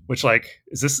 which like,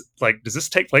 is this like, does this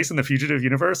take place in the Fugitive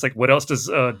universe? Like, what else does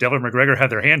Devlin McGregor have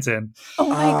their hands in? Oh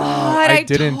my God, I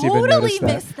didn't totally even notice that.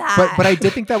 Missed that. But I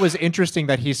did think that was interesting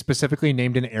that he specifically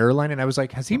named an airline, and I was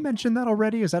like, has he mentioned that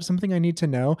already? Is that something I need to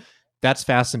know? That's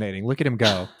fascinating. Look at him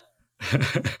go.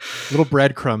 Little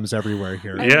breadcrumbs everywhere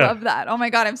here. I love that. Oh my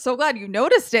God, I'm so glad you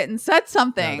noticed it and said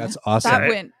something. Yeah, that's awesome. That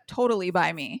went totally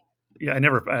by me. Yeah,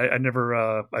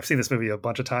 I've seen this movie a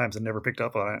bunch of times and never picked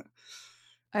up on it.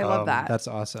 I love that. That's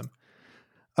awesome.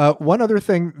 One other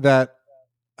thing that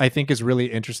I think is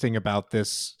really interesting about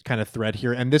this kind of thread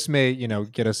here, and this may, you know,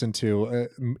 get us into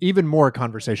even more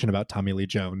conversation about Tommy Lee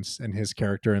Jones and his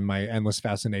character and my endless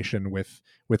fascination with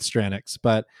Stranix.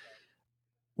 But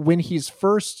when he's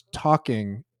first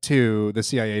talking to the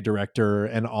CIA director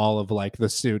and all of like the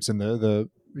suits and the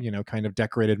you know, kind of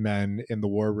decorated men in the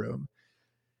war room,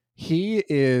 he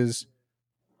is,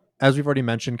 as we've already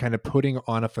mentioned, kind of putting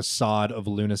on a facade of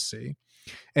lunacy.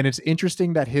 And it's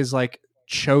interesting that his like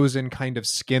chosen kind of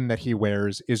skin that he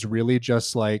wears is really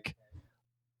just like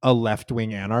a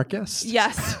left-wing anarchist.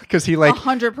 Yes. Because he like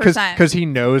 100%. Because he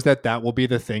knows that will be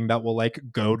the thing that will like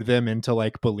goad them into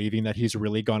like believing that he's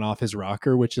really gone off his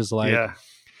rocker, which is like,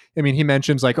 I mean, he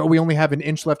mentions like, oh, we only have an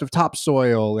inch left of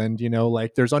topsoil, and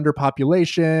like there's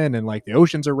underpopulation, and like the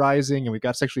oceans are rising, and we've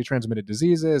got sexually transmitted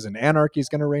diseases, and anarchy is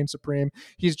going to reign supreme.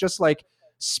 He's just like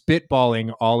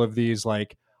spitballing all of these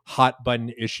like hot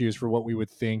button issues for what we would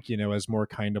think, as more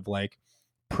kind of like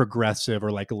progressive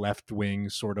or like left wing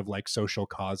sort of like social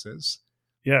causes.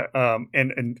 Yeah.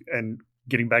 And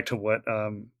getting back to what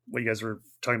you guys were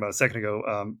talking about a second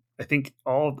ago, I think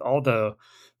all the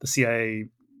CIA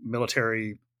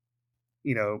military,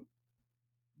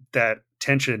 that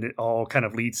tension, it all kind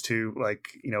of leads to like,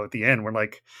 at the end, when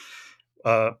like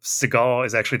Seagal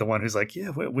is actually the one who's like, yeah,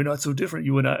 we're not so different,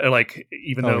 you and I, like,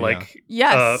 even though like,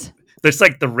 yes, there's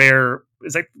like the rare,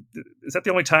 is that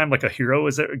the only time like a hero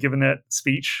is given that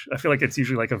speech? I feel like it's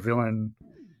usually like a villain.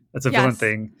 That's a villain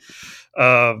thing.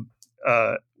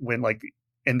 When like,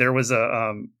 and there was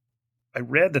I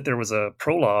read that there was a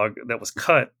prologue that was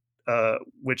cut,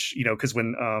 which, because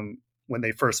when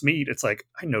they first meet, it's like,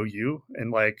 I know you.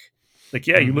 And like,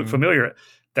 yeah, you look familiar.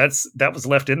 That was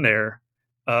left in there.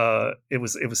 It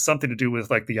was something to do with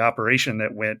like the operation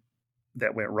that went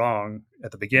wrong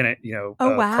at the beginning,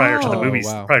 prior to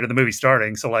the movie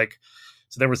starting. So like,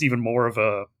 there was even more of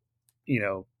a,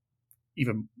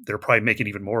 even they're probably making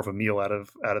even more of a meal out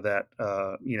of that,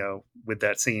 with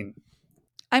that scene.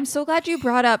 I'm so glad you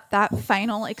brought up that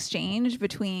final exchange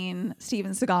between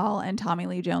Steven Seagal and Tommy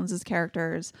Lee Jones's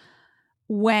characters,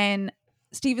 when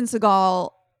Steven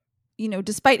Seagal,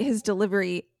 despite his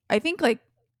delivery, I think like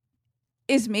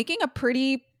is making a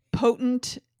pretty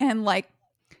potent and like,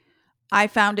 I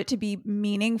found it to be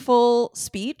meaningful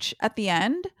speech at the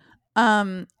end.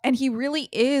 And he really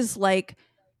is like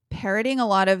parroting a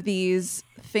lot of these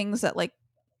things that like,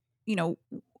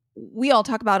 we all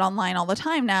talk about online all the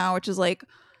time now, which is like,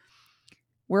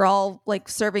 we're all like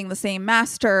serving the same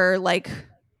master. Like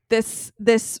this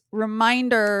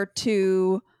reminder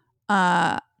to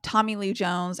Tommy Lee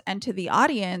Jones and to the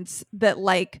audience that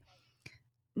like,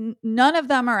 none of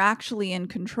them are actually in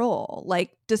control.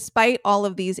 Like, despite all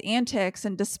of these antics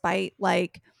and despite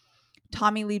like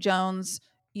Tommy Lee Jones,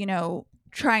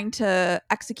 trying to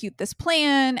execute this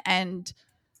plan and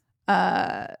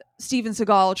Steven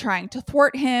Seagal trying to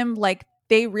thwart him, like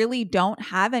they really don't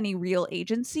have any real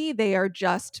agency. They are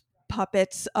just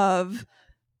puppets of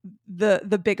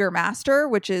the bigger master,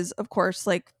 which is of course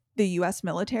like the US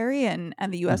military and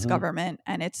the US government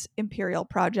and its imperial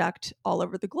project all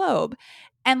over the globe.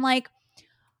 And like,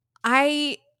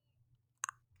 I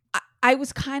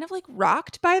was kind of like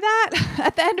rocked by that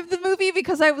at the end of the movie,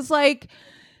 because I was like,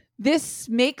 this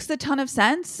makes a ton of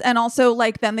sense. And also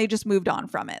like, then they just moved on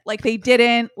from it. Like they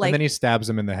didn't like, and then he stabs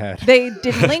him in the head. They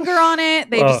didn't linger on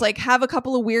it. They just like have a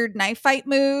couple of weird knife fight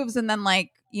moves. And then like,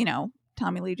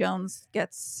 Tommy Lee Jones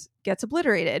gets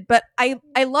obliterated. But I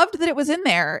loved that it was in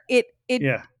there.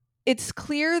 It's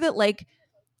clear that like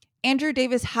Andrew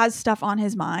Davis has stuff on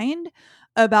his mind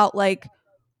about like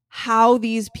how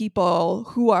these people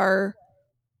who are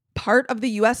part of the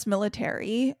US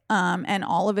military and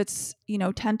all of its,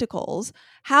 tentacles,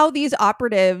 how these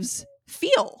operatives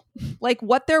feel, like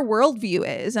what their worldview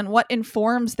is and what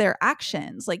informs their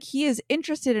actions. Like he is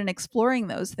interested in exploring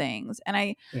those things. And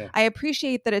I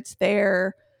appreciate that it's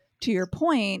there, to your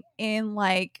point, in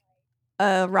like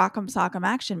a Rock'em Sock'em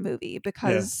action movie,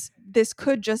 because this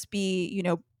could just be,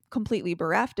 completely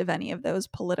bereft of any of those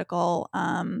political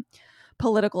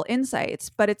insights,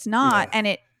 but it's not. And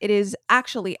it is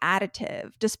actually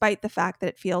additive, despite the fact that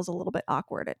it feels a little bit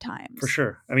awkward at times. For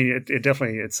sure. I mean, it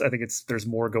definitely, I think there's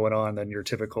more going on than your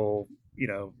typical,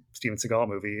 Steven Seagal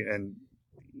movie. And,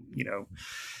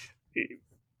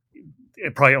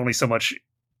 it probably only so much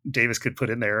Davis could put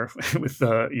in there with,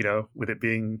 with it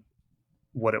being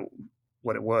what it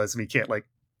was. I mean, you can't like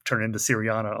turn into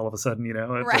Syriana all of a sudden,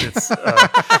 right.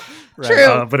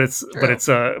 But it's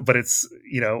true.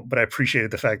 But I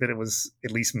appreciated the fact that it was at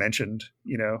least mentioned,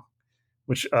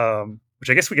 which I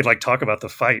guess we could like talk about the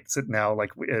fights now,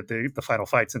 like the final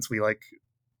fight, since we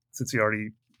already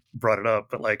brought it up.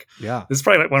 But like, this is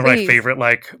probably like one of my favorite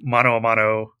like mano a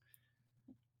mano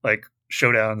like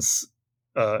showdowns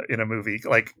in a movie.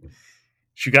 Like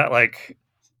she got like,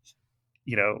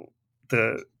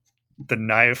 the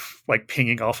knife like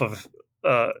pinging off of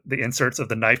the inserts of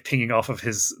the knife pinging off of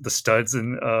the studs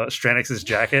in Stranix's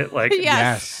jacket, like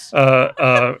yes.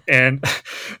 And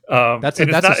that's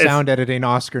a sound editing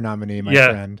Oscar nominee, my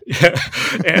friend.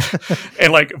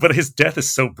 And like, but his death is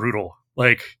so brutal.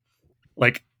 Like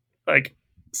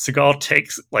Seagal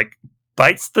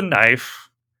bites the knife,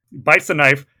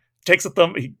 takes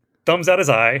he thumbs out his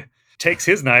eye, takes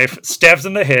his knife, stabs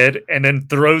him in the head, and then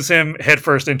throws him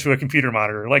headfirst into a computer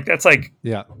monitor. That's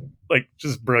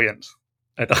just brilliant,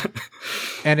 I thought.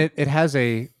 And it has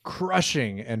a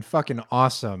crushing and fucking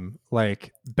awesome,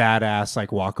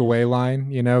 badass, walk away line,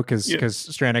 because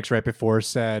Stranix right before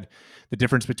said, the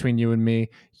difference between you and me,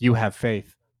 you have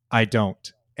faith, I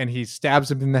don't. And he stabs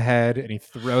him in the head and he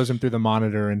throws him through the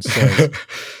monitor and says,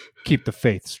 keep the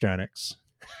faith, Stranix.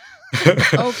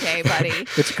 Okay, buddy.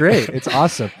 It's great. It's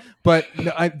awesome. But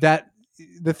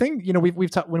the thing,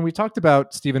 when we talked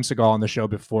about Steven Seagal on the show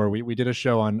before, we did a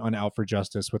show on Out for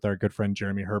Justice with our good friend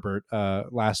Jeremy Herbert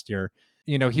last year.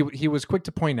 He was quick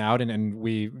to point out, and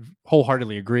we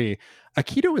wholeheartedly agree,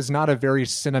 Aikido is not a very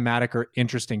cinematic or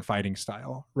interesting fighting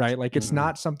style, right? It's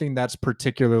not something that's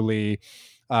particularly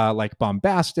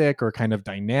bombastic or kind of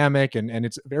dynamic, and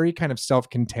it's very kind of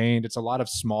self-contained. It's a lot of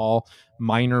small,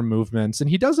 minor movements, and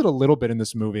he does it a little bit in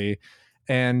this movie.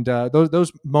 And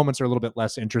those moments are a little bit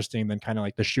less interesting than kind of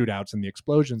the shootouts and the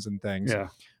explosions and things. Yeah.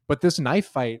 But this knife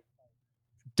fight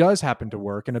does happen to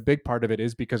work, and a big part of it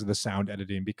is because of the sound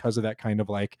editing, because of that kind of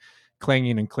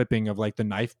clanging and clipping of the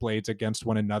knife blades against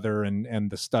one another and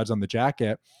the studs on the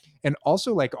jacket, and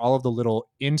also all of the little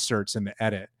inserts in the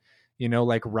edit.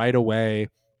 Right away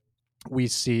we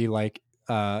see kind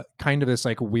of this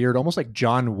weird, almost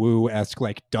John Woo-esque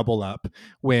double up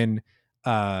when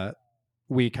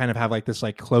we kind of have this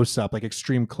close up,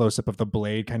 extreme close up of the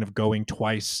blade kind of going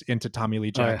twice into Tommy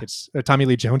Lee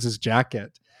Jones's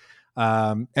jacket.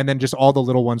 And then just all the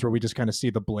little ones where we just kind of see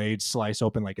the blade slice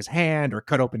open his hand or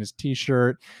cut open his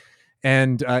t-shirt.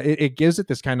 And it gives it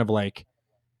this kind of I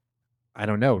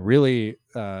don't know, really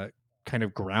kind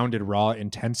of grounded, raw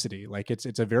intensity.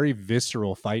 It's a very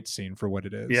visceral fight scene for what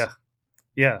it is.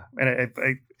 Yeah. And I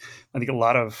think a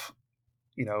lot of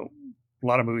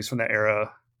movies from that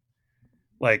era,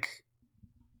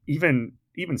 even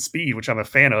Speed, which I'm a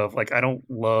fan of, I don't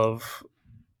love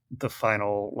the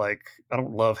final, I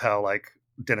don't love how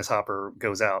Dennis Hopper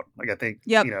goes out. I think,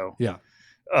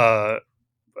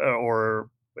 or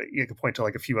you can point to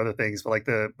a few other things,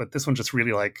 but this one just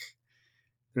really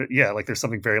there's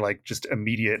something very just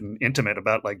immediate and intimate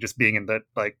about just being in that,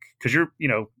 because you're,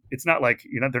 it's not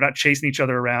they're not chasing each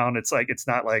other around. It's it's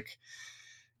not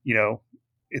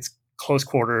it's close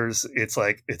quarters. It's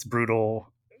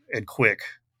brutal and quick,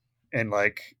 and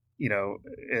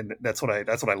and that's what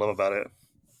I love about it.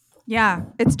 Yeah,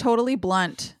 it's totally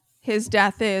blunt. His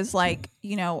death is a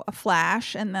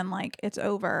flash, and then it's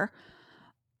over.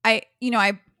 I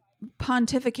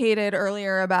pontificated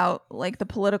earlier about the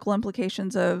political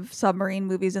implications of submarine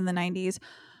movies in the 90s.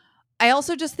 I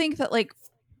also just think that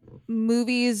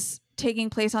movies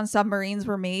taking place on submarines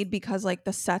were made because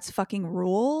the sets fucking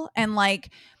rule, and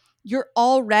you're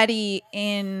already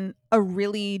in a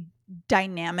really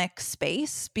dynamic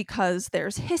space because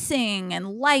there's hissing and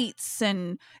lights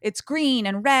and it's green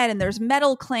and red and there's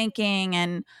metal clanking,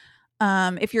 and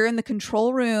if you're in the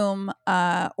control room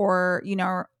or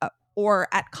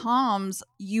at comms,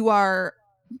 you are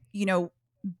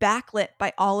backlit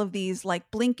by all of these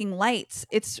blinking lights.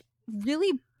 It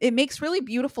makes really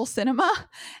beautiful cinema.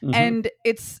 Mm-hmm. And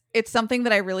it's something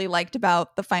that I really liked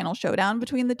about the final showdown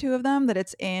between the two of them, that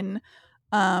it's in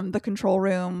the control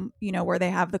room, where they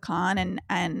have the con,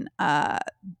 and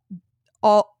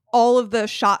all of the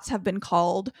shots have been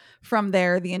called from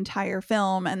there the entire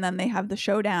film, and then they have the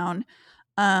showdown.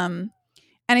 And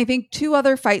I think two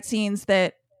other fight scenes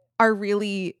that are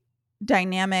really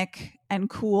dynamic and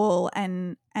cool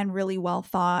and really well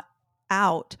thought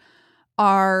out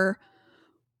are,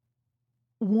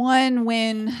 one,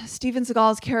 when Steven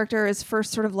Seagal's character is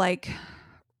first sort of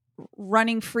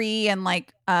running free and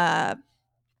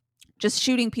just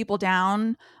shooting people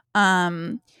down,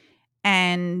 and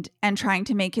trying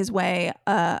to make his way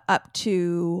up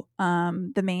to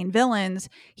the main villains.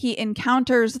 He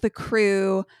encounters the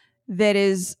crew that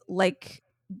is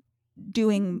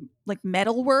doing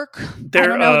metal work.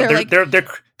 They're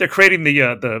creating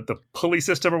the pulley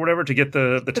system or whatever to get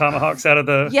the tomahawks out of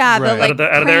the out of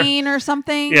there or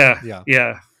something.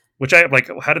 Yeah. Which I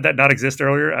how did that not exist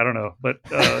earlier? I don't know, but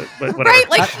whatever.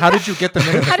 Right? How did you get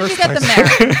them in? How did you get them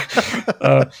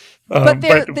there? But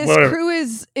this crew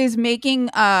is making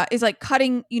is like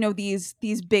cutting, you know, these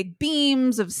big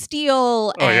beams of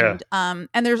steel, and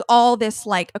and there's all this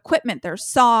like equipment. There's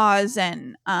saws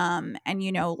and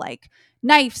you know, like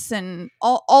knives and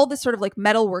all this sort of like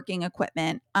metalworking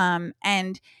equipment.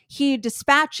 And he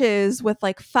dispatches with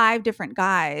like 5 different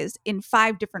guys in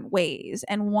 5 different ways.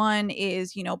 And one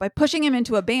is, you know, by pushing him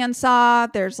into a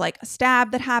bandsaw. There's like a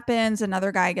stab that happens.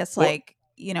 Another guy gets like,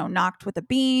 you know, knocked with a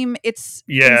beam. It's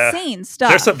insane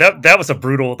stuff. That was a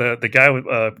brutal. The guy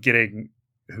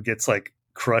who gets like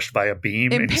crushed by a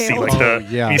beam, Impaled. And you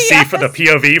see like see for the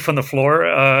POV from the floor,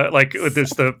 like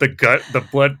there's the gut, the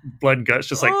blood and guts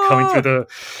just like coming through the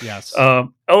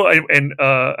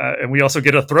and we also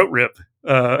get a throat rip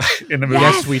in the movie.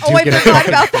 Yes, we do get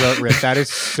a throat rip. That is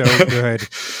so good.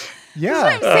 Yeah,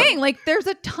 that's what I'm saying. Like, there's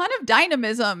a ton of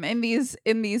dynamism in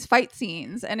these fight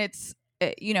scenes, and it's,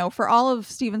 you know, for all of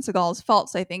Steven Seagal's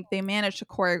faults, I think they managed to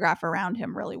choreograph around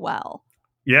him really well.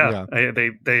 Yeah. They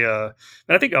and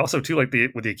I think also too, like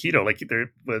with the Aikido, like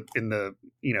they're in the,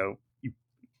 you know,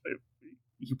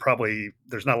 you probably,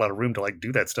 there's not a lot of room to like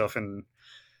do that stuff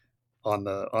on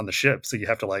the ship, so you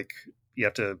have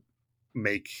to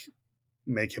make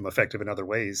him effective in other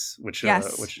ways, which I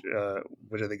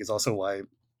think is also why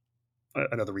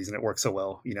another reason it works so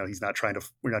well. You know,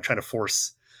 we're not trying to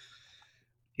force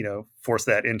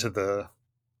that into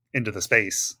the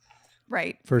space.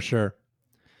 Right. For sure.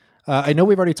 I know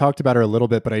we've already talked about her a little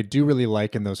bit, but I do really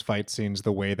like in those fight scenes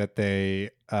the way that they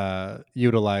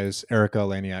utilize Erika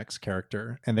Eleniak's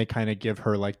character, and they kind of give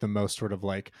her like the most sort of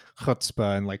like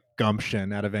chutzpah and like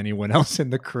gumption out of anyone else in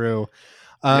the crew.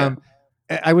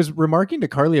 I was remarking to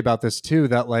Carly about this too,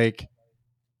 that like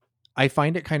I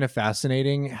find it kind of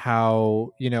fascinating how,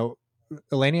 you know,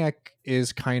 Eleniak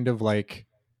is kind of like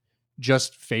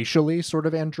just facially sort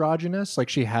of androgynous. Like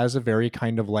she has a very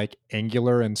kind of like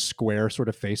angular and square sort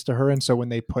of face to her. And so when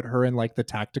they put her in like the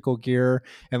tactical gear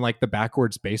and like the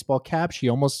backwards baseball cap, she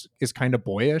almost is kind of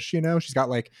boyish, you know, she's got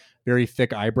like very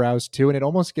thick eyebrows too. And it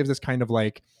almost gives this kind of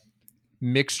like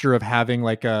mixture of having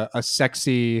like a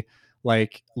sexy,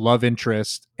 like love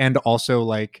interest and also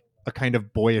like a kind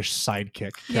of boyish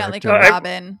sidekick. Yeah. character. Like a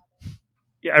Robin.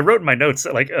 I wrote in my notes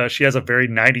that like she has a very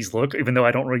 90s look, even though I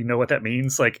don't really know what that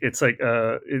means. Like it's like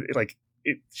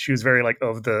she was very like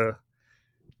of that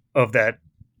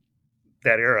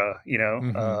era, you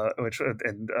know, which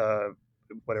and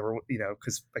whatever, you know,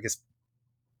 because I guess,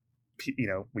 you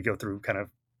know, we go through kind of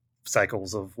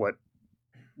cycles of what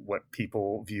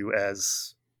people view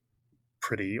as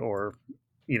pretty, or,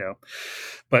 you know,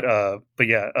 but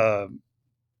yeah,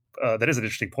 that is an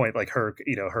interesting point. Like her,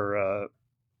 you know,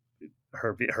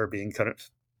 her being kind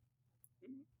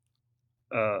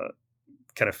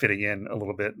of fitting in a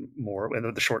little bit more,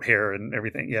 and the short hair and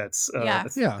everything. Yeah,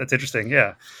 that's interesting.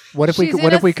 Yeah. What if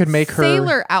we could make her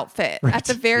sailor outfit at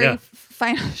the very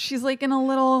final? She's like in a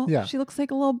little. Yeah. She looks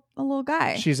like a little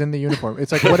guy. She's in the uniform.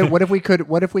 It's like what if we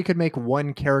could make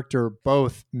one character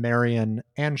both Marion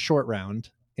and Short Round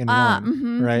in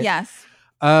one, right? Yes.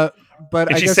 But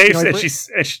and I she guess, saves, you know,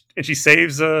 she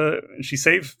saves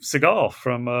Seagal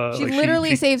from. She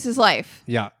literally saves his life.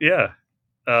 Yeah, yeah.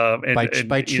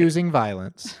 By choosing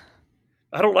violence.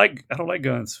 I don't like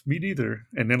guns. Me neither.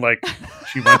 And then like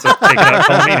she winds up taking out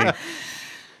Palomini.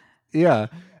 Yeah,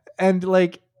 and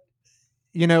like,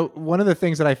 you know, one of the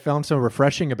things that I found so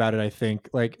refreshing about it, I think,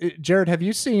 like, Jared, have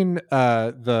you seen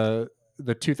the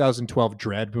 2012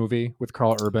 Dredd movie with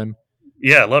Carl Urban?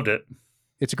 Yeah, I loved it.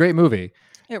 It's a great movie.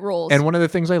 It rules. And one of the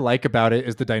things I like about it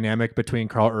is the dynamic between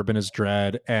Carl Urban as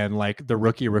Dredd and like the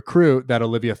rookie recruit that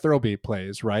Olivia Thirlby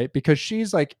plays, right? Because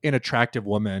she's like an attractive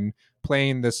woman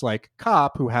playing this like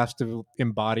cop who has to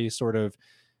embody sort of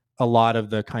a lot of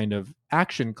the kind of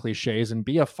action cliches and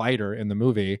be a fighter in the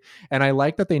movie. And I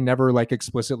like that they never like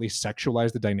explicitly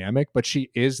sexualize the dynamic, but she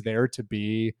is there to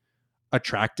be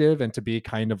attractive and to be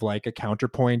kind of like a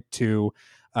counterpoint to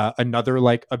another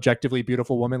like objectively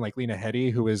beautiful woman like Lena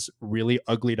Headey, who is really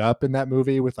uglied up in that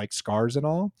movie with like scars and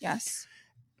all. Yes.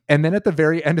 And then at the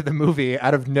very end of the movie,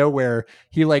 out of nowhere,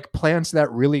 he like plants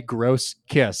that really gross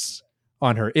kiss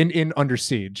on her in Under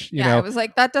Siege. You know, it was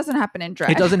like, that doesn't happen in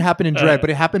Dredd. It doesn't happen in Dredd, but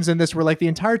it happens in this, where like the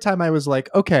entire time I was like,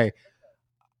 okay,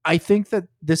 I think that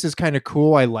this is kind of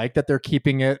cool. I like that they're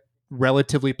keeping it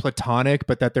relatively platonic,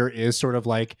 but that there is sort of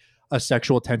like a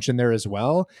sexual tension there as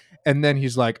well. And then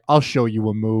he's like, I'll show you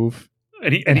a move.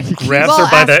 And he grabs her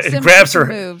by the, and grabs her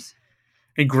moves.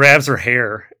 And grabs her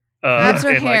hair. Grabs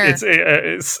her hair. Like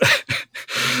it's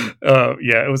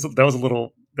yeah, that was a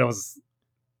little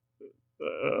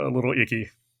icky.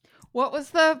 What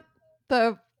was the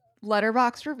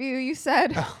letterbox review you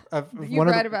said you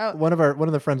read about one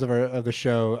of the friends of the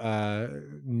show,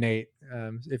 Nate,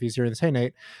 if he's hearing this, hey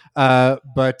Nate,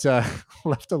 but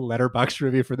left a letterbox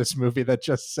review for this movie that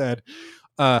just said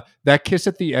that kiss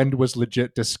at the end was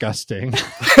legit disgusting.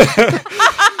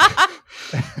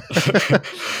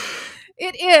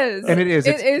 It is. And it is.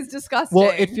 It is disgusting.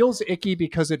 Well, it feels icky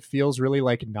because it feels really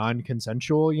like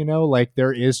non-consensual, you know, like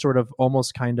there is sort of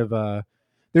almost kind of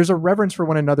there's a reverence for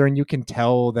one another, and you can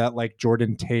tell that like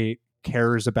Jordan Tate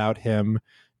cares about him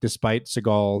despite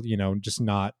Seagal, you know, just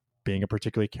not being a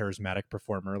particularly charismatic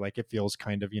performer. Like it feels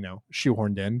kind of, you know,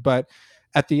 shoehorned in, but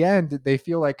at the end they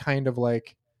feel like kind of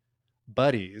like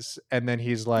buddies. And then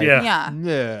he's like, yeah.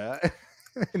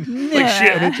 And, like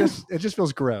shit. And it just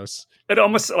feels gross. It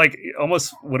almost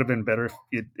would have been better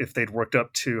if they'd worked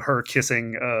up to her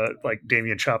kissing like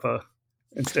Damian Chapa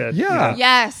instead. Yeah. You know?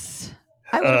 Yes.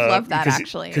 I would have loved that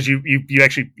actually. Because you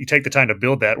actually take the time to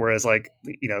build that, whereas like,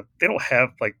 you know, they don't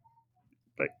have like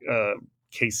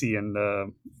Casey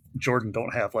and Jordan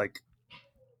don't have like,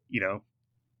 you know,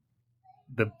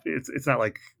 it's not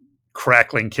like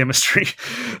crackling chemistry.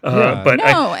 But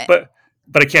I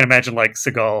can't imagine like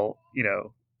Seagal, you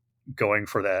know, going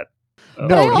for that.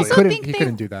 No, he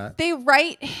couldn't do that. They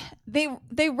write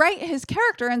his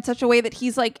character in such a way that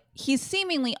he's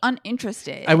seemingly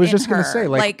uninterested. I was just going to say,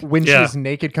 like when she's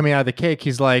naked coming out of the cake,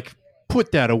 he's like,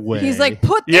 put that away. He's like,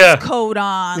 put this coat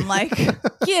on, like,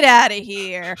 get out of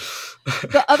here.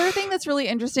 The other thing that's really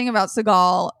interesting about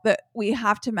Seagal that we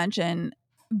have to mention,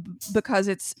 because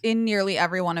it's in nearly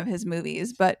every one of his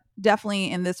movies, but definitely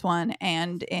in this one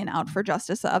and in Out for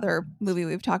Justice, the other movie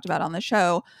we've talked about on the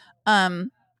show,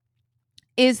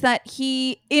 is that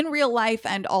he, in real life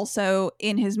and also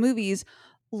in his movies,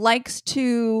 likes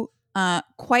to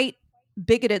quite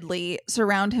bigotedly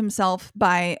surround himself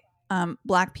by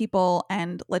Black people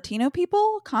and Latino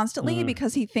people constantly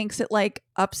because he thinks it like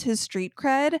ups his street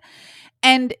cred.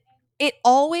 And it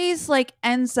always like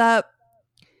ends up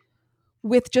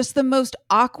with just the most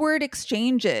awkward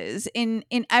exchanges in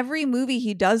every movie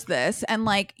he does this. And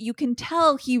like, you can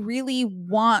tell he really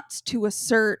wants to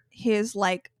assert his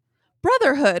like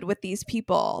brotherhood with these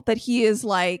people, that he is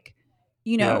like,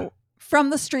 you know,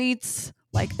 from the streets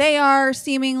like they are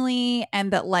seemingly,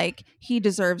 and that like he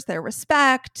deserves their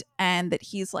respect, and that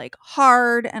he's like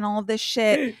hard and all of this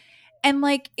shit. And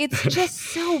like, it's just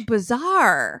so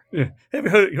bizarre. Yeah. Have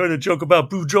you heard a joke about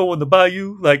Blue Joe in the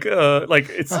Bayou? Like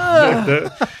it's he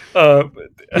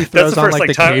throws on like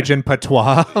the Cajun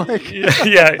patois.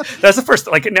 yeah, that's the first.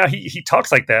 Like now he talks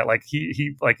like that. Like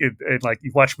he like it, like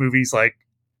you watch movies like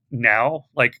now,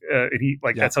 like and he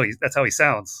like that's how he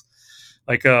sounds.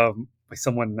 Like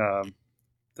someone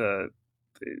I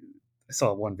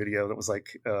saw one video that was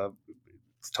like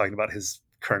talking about his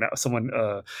current. Someone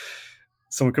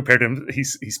compared him. He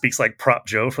speaks like Prop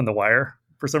Joe from The Wire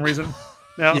for some reason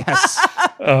now. Yes.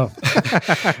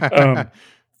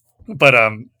 But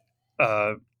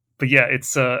yeah,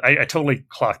 it's I totally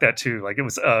clocked that too. Like it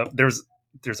was there's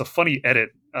a funny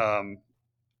edit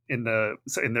in the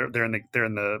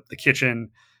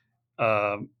kitchen,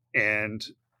 and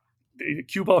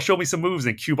Cue Ball showed me some moves,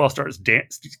 and Cue Ball starts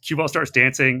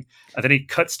dancing, and then he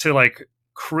cuts to like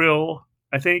Krill,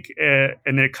 I think, and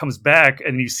then it comes back,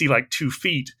 and you see like 2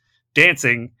 feet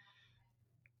dancing,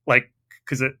 like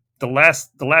because the last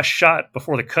shot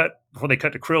before they cut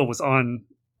to Krill was on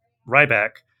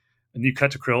Ryback, and you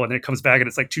cut to Krill, and then it comes back, and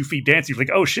it's like 2 feet dancing. You're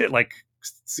like, oh shit! Like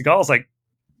Seagal's like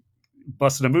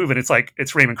busting a move, and it's like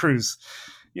it's Raymond Cruz,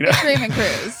 you know? It's Raymond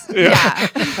Cruz, yeah.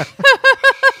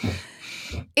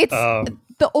 It's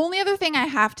the only other thing I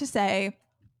have to say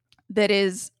that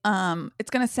is it's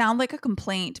going to sound like a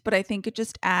complaint, but I think it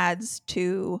just adds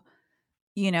to,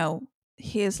 you know,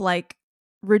 his like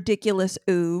ridiculous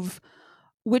oeuvre,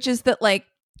 which is that like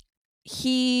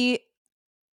he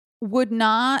would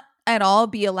not at all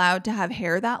be allowed to have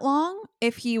hair that long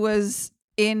if he was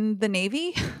in the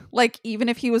Navy, like even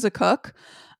if he was a cook.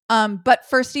 But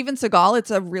for Steven Seagal,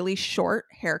 it's a really short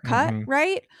haircut,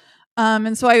 right?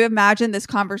 And so I imagine this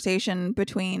conversation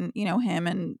between, you know, him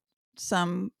and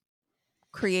some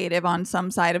creative on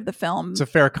some side of the film. It's a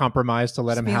fair compromise to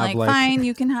let him have like fine,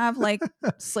 you can have like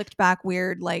slicked back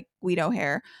weird like Guido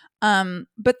hair.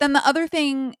 But then the other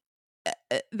thing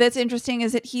that's interesting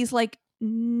is that he's like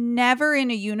never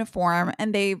in a uniform,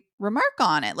 and they remark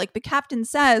on it. Like the captain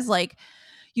says, like,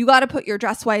 you got to put your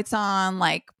dress whites on.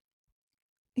 Like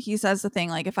he says the thing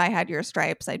like, if I had your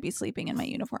stripes, I'd be sleeping in my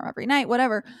uniform every night,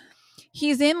 whatever.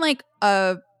 He's in like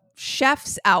a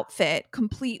chef's outfit,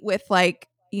 complete with like,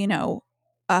 you know,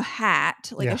 a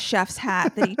hat, like a chef's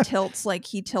hat that he tilts, like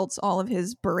he tilts all of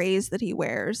his berets that he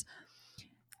wears.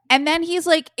 And then he's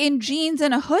like in jeans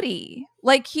and a hoodie.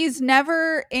 Like he's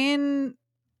never in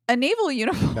a naval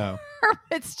uniform. No.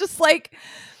 It's just like,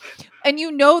 and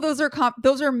those are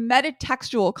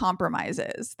metatextual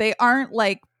compromises. They aren't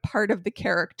like part of the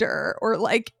character or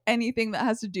like anything that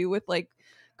has to do with like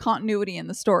continuity in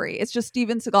the story. It's just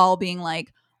Steven Seagal being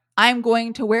like, I'm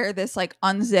going to wear this like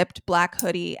unzipped black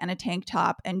hoodie and a tank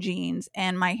top and jeans,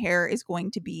 and my hair is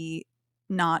going to be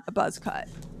not a buzz cut.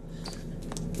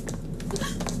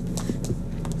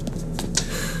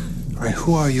 All right,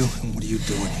 who are you and what are you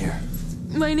doing here?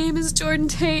 My name is Jordan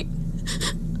Tate.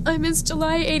 I missed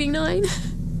July 89.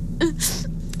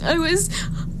 I was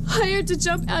hired to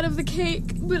jump out of the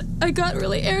cake, but I got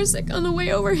really airsick on the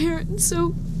way over here, and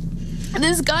so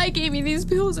this guy gave me these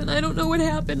pills, and I don't know what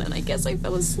happened, and I guess I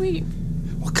fell asleep.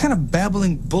 What kind of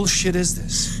babbling bullshit is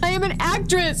this? I am an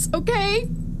actress, okay?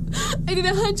 I did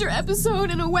a Hunter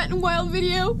episode and a Wet n Wild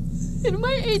video, and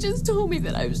my agents told me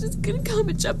that I was just gonna come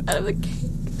and jump out of the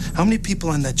cake. How many people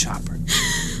on that chopper?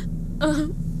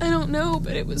 I don't know,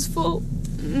 but it was full.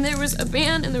 And there was a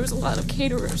band and there was a lot of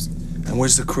caterers. And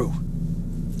where's the crew?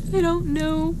 I don't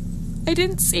know. I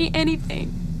didn't see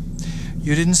anything.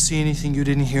 You didn't see anything, you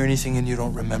didn't hear anything, and you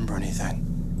don't remember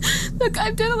anything. Look,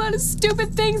 I've done a lot of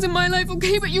stupid things in my life,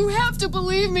 okay? But you have to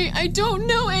believe me. I don't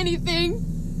know anything.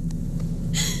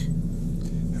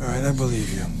 All right, I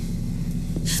believe you.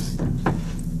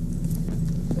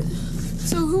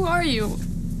 So who are you?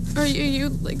 Are you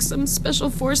like some special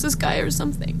forces guy or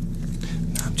something?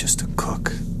 I'm just a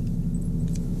cook.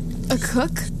 A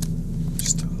cook?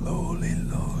 Just a lowly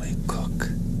cook.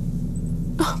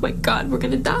 Oh my God, we're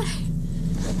gonna die.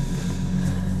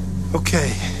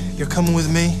 Okay, you're coming with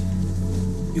me?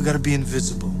 You gotta be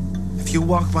invisible. If you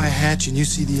walk by a hatch and you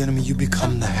see the enemy, you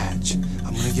become the hatch.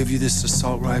 I'm gonna give you this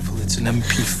assault rifle. It's an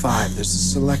MP5. There's a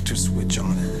selector switch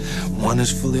on it. One is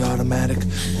fully automatic,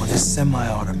 one is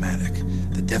semi-automatic.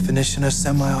 The definition of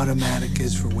semi-automatic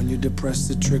is for when you depress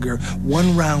the trigger,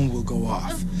 one round will go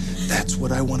off. That's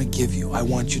what I want to give you. I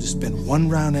want you to spend one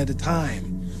round at a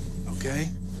time, okay?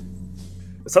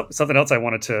 Something else I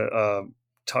wanted to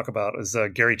talk about is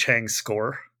Gary Chang's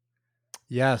score.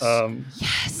 Yes.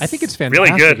 Yes. I think it's fantastic.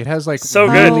 Really good. It has like so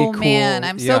really good. Oh cool, man,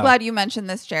 I'm so glad you mentioned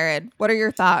this, Jared. What are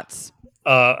your thoughts?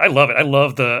 I love it. I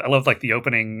love like the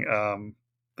opening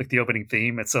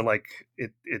theme. It's a like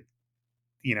it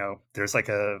you know, there's like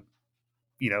a,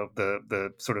 you know,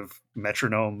 the sort of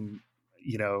metronome,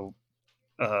 you know,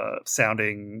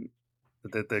 sounding,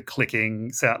 the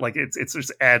clicking sound, like it's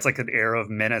just adds like an air of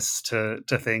menace to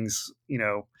things, you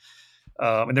know.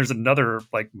 And there's another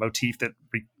like motif that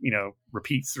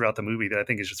repeats throughout the movie that I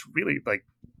think is just really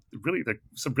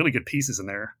some really good pieces in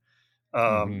there.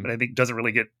 And I think doesn't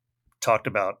really get talked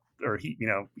about, or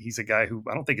he's a guy who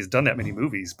I don't think has done that many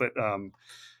movies, but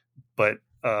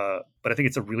I think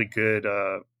it's a really good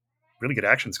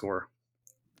action score.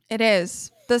 It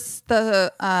is.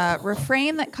 The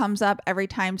refrain that comes up every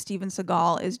time Steven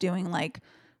Seagal is doing like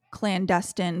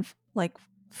clandestine like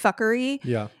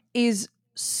fuckery is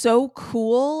so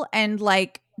cool and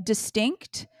like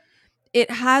distinct.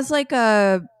 It has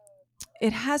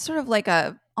sort of like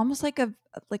almost like a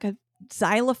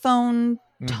xylophone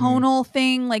tonal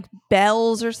thing, like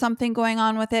bells or something going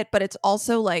on with it, but it's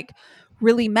also like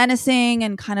really menacing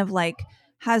and kind of like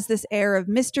has this air of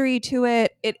mystery to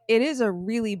it. It is a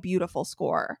really beautiful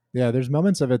score. Yeah, there's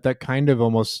moments of it that kind of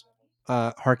almost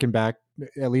harken back,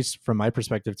 at least from my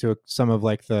perspective, to some of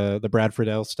like the Brad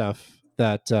Friedel stuff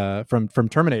that from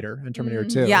Terminator and Terminator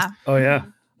 2. Yeah. Oh yeah.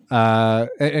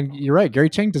 And you're right. Gary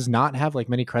Chang does not have like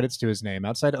many credits to his name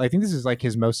outside. I think this is like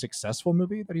his most successful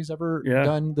movie that he's ever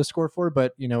done the score for.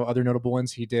 But other notable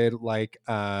ones he did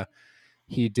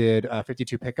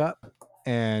 52 Pickup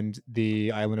and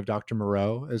The Island of Dr.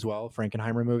 Moreau as well,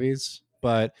 Frankenheimer movies.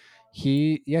 But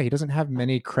he doesn't have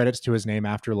many credits to his name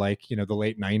after like the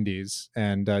late 90s,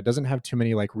 and doesn't have too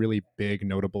many like really big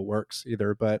notable works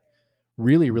either. But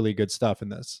really, really good stuff in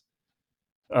this.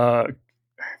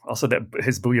 Also, that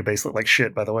his Booyah bass looked like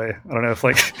shit, by the way. I don't know if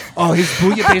like... Oh, his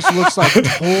Booyah bass looks like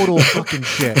total fucking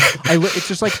shit. It's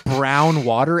just like brown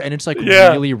water, and it's like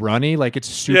really runny. Like it's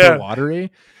super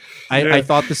watery. I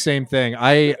thought the same thing.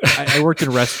 I worked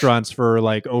in restaurants for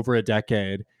like over a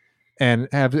decade and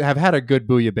have had a good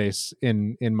Booyah bass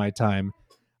in my time.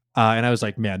 And I was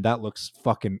like, man, that looks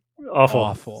fucking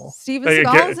awful. Steven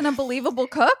Seagal is an unbelievable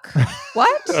cook.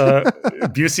 What?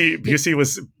 Busey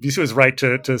was right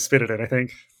to spit it in, I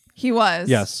think. He was.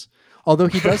 Yes. Although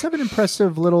he does have an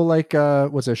impressive little like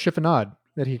what's a chiffonade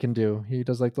that he can do. He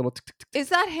does like little Is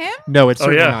that him? No, it's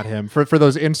certainly not him. For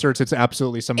those inserts, it's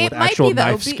absolutely someone with actual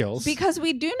knife skills. because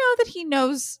we do know that he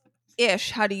knows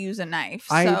ish how to use a knife.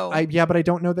 Yeah, but I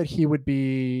don't know that he would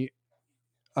be.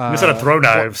 He knows how to throw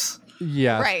knives.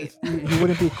 Yeah, Right. He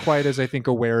wouldn't be quite as, I think,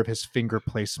 aware of his finger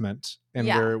placement and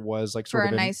where it was like sort for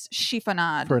of a nice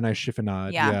chiffonade. for a nice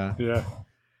chiffonade. Yeah.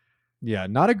 Yeah,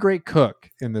 not a great cook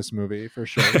in this movie for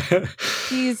sure.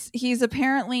 He's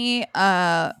apparently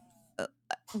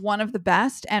one of the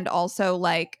best, and also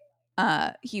like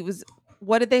he was.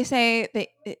 What did they say?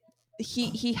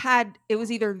 He had, it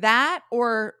was either that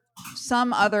or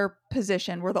some other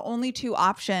position were the only two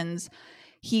options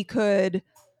he could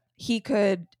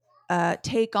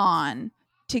take on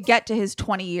to get to his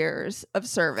 20 years of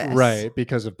service. Right,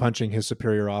 because of punching his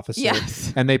superior officer.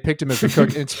 Yes. And they picked him as the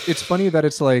cook. It's funny that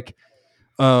it's like,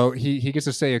 oh, he gets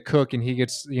to say a cook and he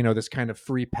gets, this kind of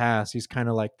free pass. He's kind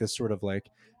of like this sort of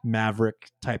like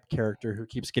maverick type character who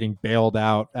keeps getting bailed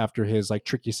out after his like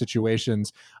tricky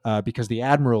situations because the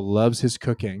Admiral loves his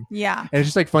cooking. Yeah. And it's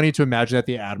just like funny to imagine that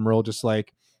the Admiral just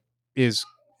like is,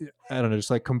 I don't know, just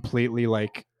like completely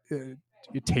like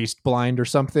taste blind or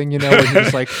something, where he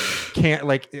just like can't,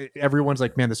 like everyone's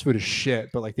like, man, this food is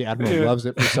shit, but like the Admiral loves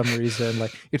it for some reason.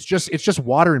 Like it's just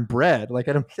water and bread. Like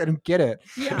I don't get it.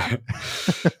 Yeah.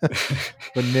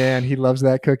 But man, he loves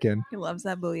that cooking. He loves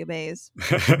that bouillabaisse.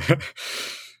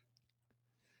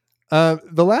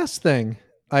 The last thing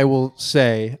I will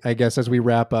say, I guess, as we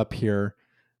wrap up here,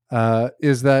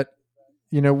 is that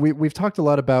we've talked a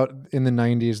lot about in the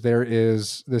 90s, there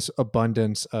is this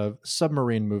abundance of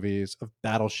submarine movies, of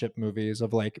battleship movies,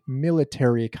 of like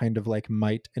military kind of like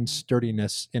might and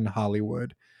sturdiness in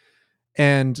Hollywood.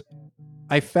 And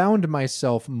I found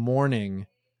myself mourning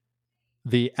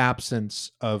the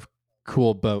absence of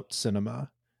cool boat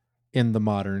cinema in the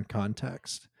modern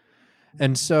context.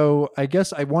 And so I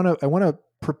guess I want to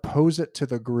propose it to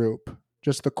the group.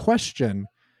 Just the question,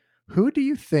 who do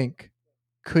you think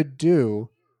could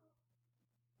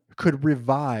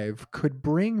revive, could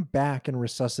bring back and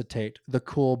resuscitate the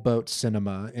cool boat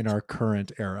cinema in our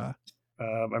current era?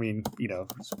 I mean,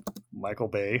 Michael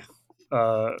Bay,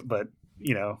 but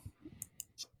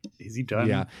is he done?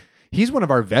 Yeah, he's one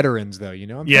of our veterans, though.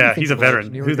 Yeah, he's a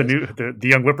veteran. Who's the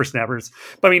young whippersnappers?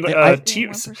 But I mean,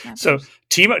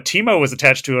 Timo was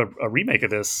attached to a remake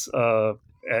of this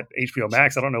at HBO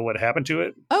Max. I don't know what happened to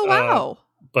it. Oh wow!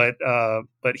 But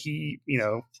he,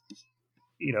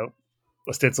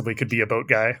 ostensibly could be a boat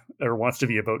guy or wants to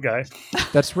be a boat guy.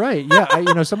 That's right.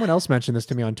 Yeah. Someone else mentioned this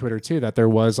to me on Twitter too, that there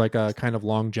was like a kind of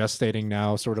long gestating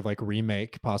now sort of like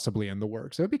remake possibly in the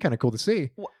works. So it'd be kind of cool to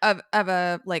see. Of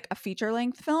a feature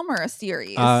length film or a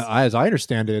series? As I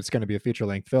understand it, it's going to be a feature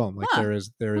length film. Like there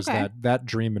is okay. that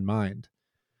dream in mind.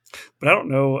 But I don't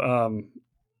know,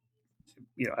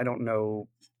 I don't know,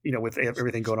 with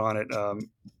everything going on at,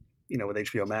 with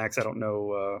HBO Max, I don't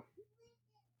know,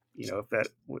 if that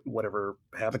whatever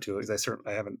happened to it, because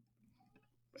I haven't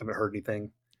heard anything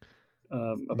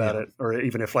about it, or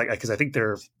even if because I think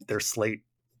their slate,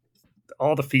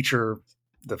 all the features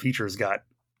got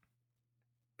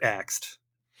axed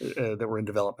that were in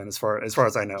development as far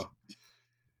as I know.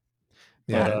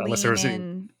 Yeah, unless there was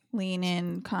lean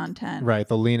in content, right?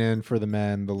 The lean in for the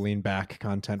men, the lean back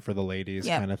content for the ladies,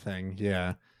 yep. kind of thing.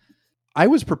 Yeah, I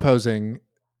was proposing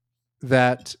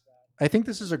that. I think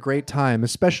this is a great time,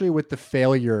 especially with the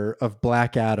failure of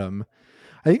Black Adam.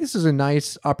 I think this is a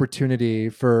nice opportunity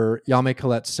for Yame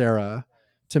Collet-Serra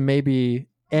to maybe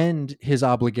end his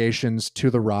obligations to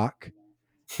The Rock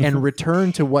and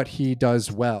return to what he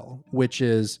does well, which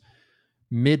is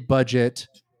mid-budget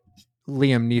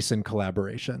Liam Neeson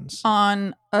collaborations.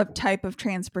 On a type of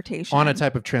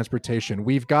transportation.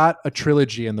 We've got a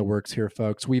trilogy in the works here,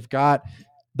 folks. We've got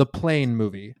the plane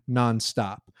movie,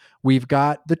 Nonstop. We've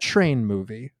got the train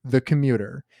movie, The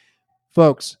Commuter.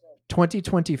 Folks,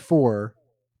 2024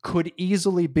 could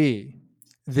easily be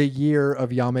the year of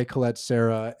Yame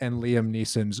Collet-Serra and Liam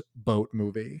Neeson's boat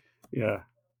movie. Yeah.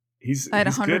 I'd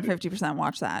 150%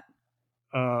 watch that.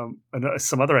 And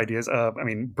some other ideas.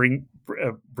 Bring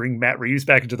Matt Reeves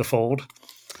back into the fold.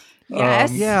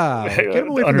 Yes. Get him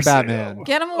away from the Batman.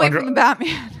 Get him away from the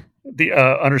Batman. The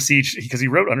Under Siege, because he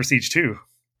wrote Under Siege 2.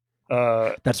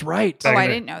 That's right. I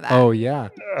didn't know that. Oh yeah.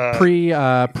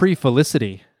 Pre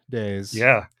Felicity days.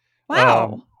 Yeah.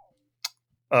 Wow.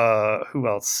 Who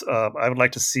else? I would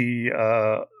like to see.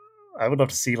 I would love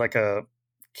to see like a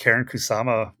Karen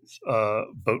Kusama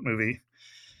boat movie.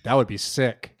 That would be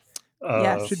sick.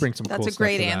 Yes, should bring some. That's cool a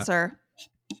great stuff to answer.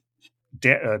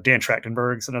 Dan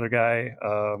Trachtenberg's another guy.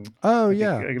 It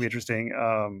could be interesting.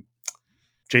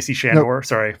 J.C. Chandor.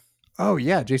 Sorry. Oh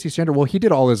yeah, J.C. Chandor. Well, he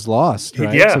did All Is Lost,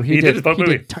 right? Yeah, so he did his boat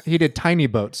movie. He did Tiny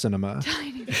Boat Cinema.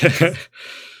 Tiny Boat.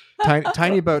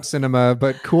 tiny boat cinema,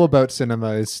 but cool boat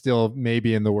cinema is still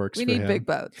maybe in the works. We for need him. big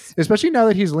boats, especially now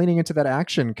that he's leaning into that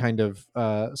action kind of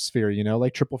sphere.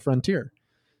 Like Triple Frontier.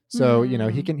 So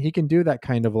he can do that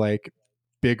kind of like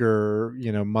bigger,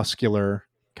 muscular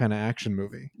kind of action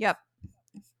movie. Yep.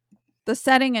 The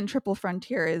setting in Triple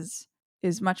Frontier is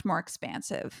much more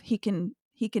expansive. He can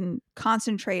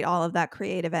concentrate all of that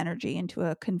creative energy into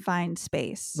a confined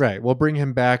space. Right. We'll bring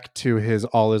him back to his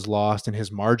all is lost and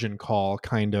his margin call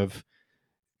kind of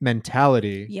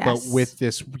mentality, Yes. but with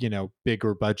this,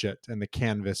 bigger budget and the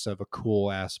canvas of a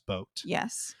cool ass boat.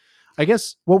 Yes. I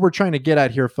guess what we're trying to get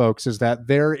at here, folks, is that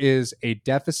there is a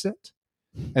deficit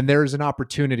and there is an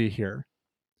opportunity here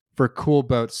for cool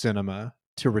boat cinema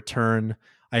to return.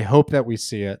 I hope that we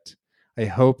see it. I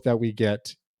hope that we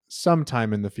get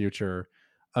sometime in the future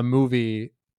a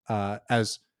movie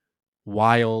as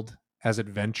wild, as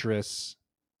adventurous,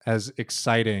 as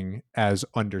exciting as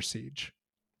Under Siege.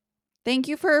 Thank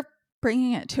you for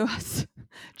bringing it to us,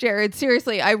 Jared.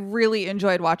 Seriously, I really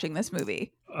enjoyed watching this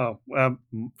movie. Oh,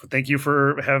 thank you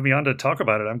for having me on to talk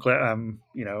about it. I'm glad. I'm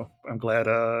glad.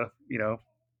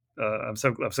 I'm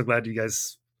so glad you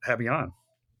guys had me on.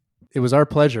 It was our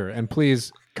pleasure, and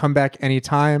please come back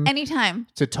anytime. Anytime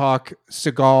to talk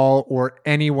Seagal or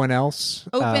anyone else.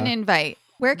 Open invite.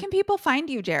 Where can people find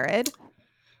you, Jared?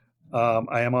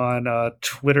 I am on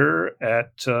Twitter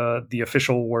at The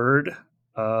Official Word.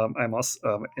 I'm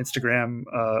also Instagram,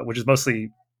 which is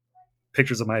mostly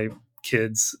pictures of my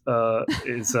kids.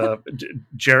 Is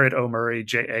Jared O'Murray,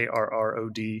 JarrodOmurray.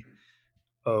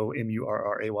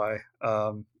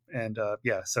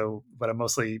 But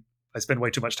I spend way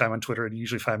too much time on Twitter, and you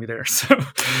usually find me there. So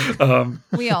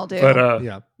we all do. But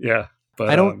yeah. But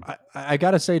I don't. I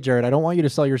gotta say, Jared, I don't want you to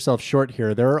sell yourself short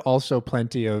here. There are also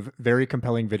plenty of very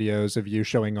compelling videos of you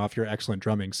showing off your excellent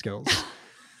drumming skills.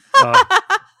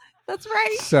 That's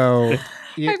right. So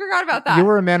I forgot about that. You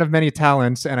were a man of many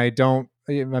talents, and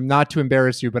I'm not to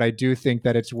embarrass you, but I do think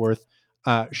that it's worth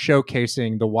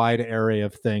showcasing the wide array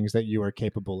of things that you are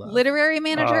capable of. Literary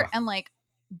manager and like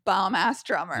bomb ass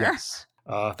drummer. Yes.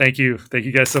 Thank you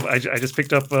guys. So I just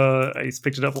picked up. I just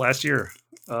picked it up last year.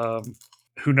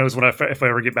 Who knows if I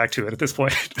ever get back to it at this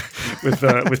point with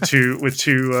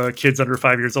two kids under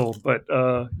 5 years old. But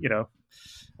I'm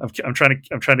trying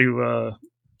to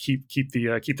keep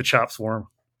the chops warm.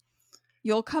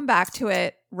 You'll come back to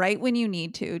it right when you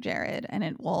need to, Jared, and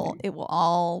it will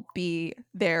all be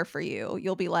there for you.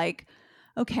 You'll be like,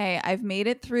 okay, I've made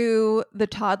it through the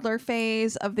toddler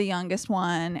phase of the youngest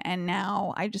one, and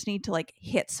now I just need to like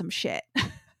hit some shit.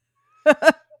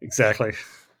 Exactly.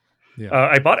 Yeah.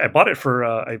 I bought it for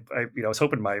I was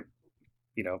hoping I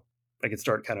could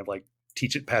start kind of like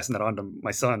passing that on to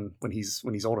my son when he's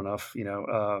old enough,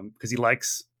 because he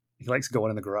likes going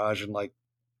in the garage and like,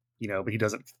 but he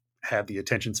doesn't have the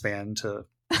attention span to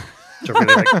really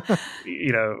like,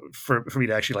 for me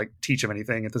to actually like teach him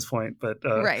anything at this point. But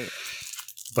right.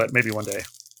 But maybe one day.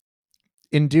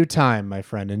 In due time, my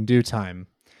friend, in due time.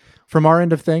 From our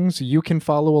end of things, you can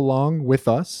follow along with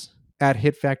us at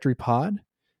Hit Factory Pod.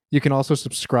 You can also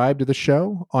subscribe to the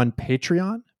show on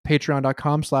Patreon,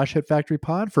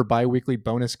 patreon.com/hitfactorypod for bi-weekly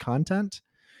bonus content.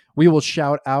 We will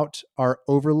shout out our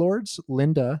overlords,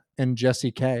 Linda and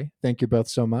Jesse K. Thank you both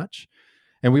so much.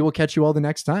 And we will catch you all the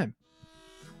next time.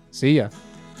 See ya.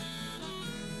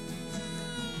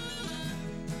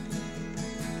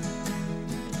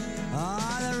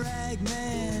 The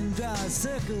ragman draws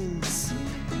circles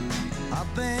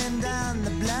up and down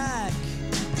the block.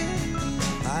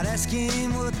 I'd ask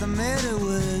him what the matter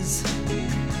was,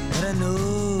 but I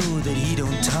know that he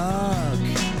don't talk.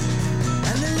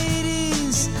 And the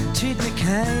ladies treat me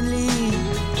kindly,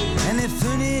 and they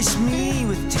furnish me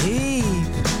with tape.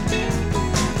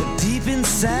 But deep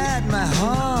inside my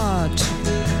heart,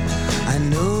 I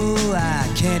know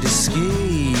I can't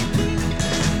escape.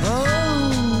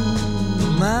 Oh,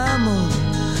 mama,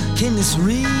 can this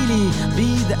really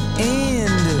be the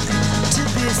end? To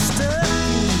be stuck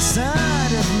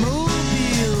inside of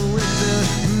Mobile with the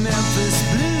Memphis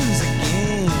Blues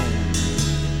again.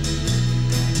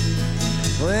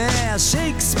 Well,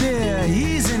 Shakespeare,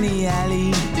 he's in the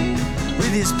alley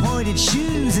with his pointed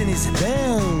shoes and his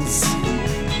bells,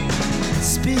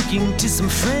 speaking to some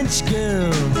French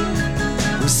girl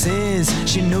who says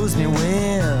she knows me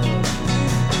well.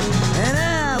 And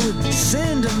I would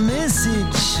send a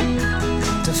message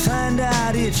to find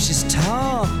out if she's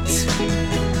talked,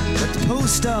 but the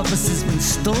post office has been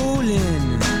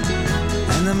stolen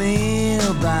and the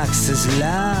mailbox is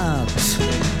locked.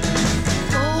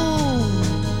 Oh,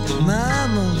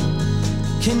 mama,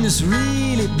 can this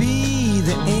really be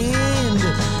the end?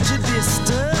 To be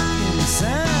stuck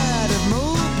inside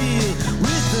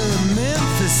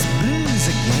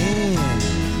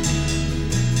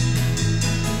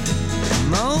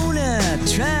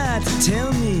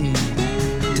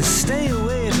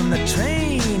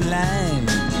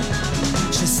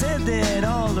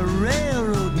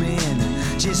railroad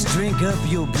men just drink up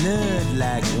your blood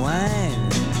like wine.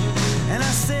 And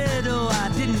I said, oh, I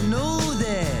didn't know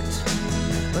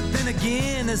that. But then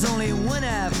again, there's only one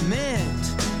I've met.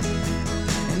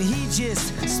 And he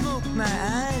just smoked my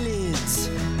eyelids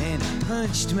and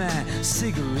punched my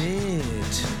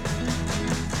cigarette.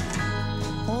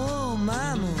 Oh,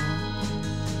 mama,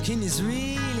 can this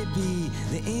really be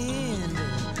the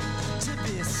end?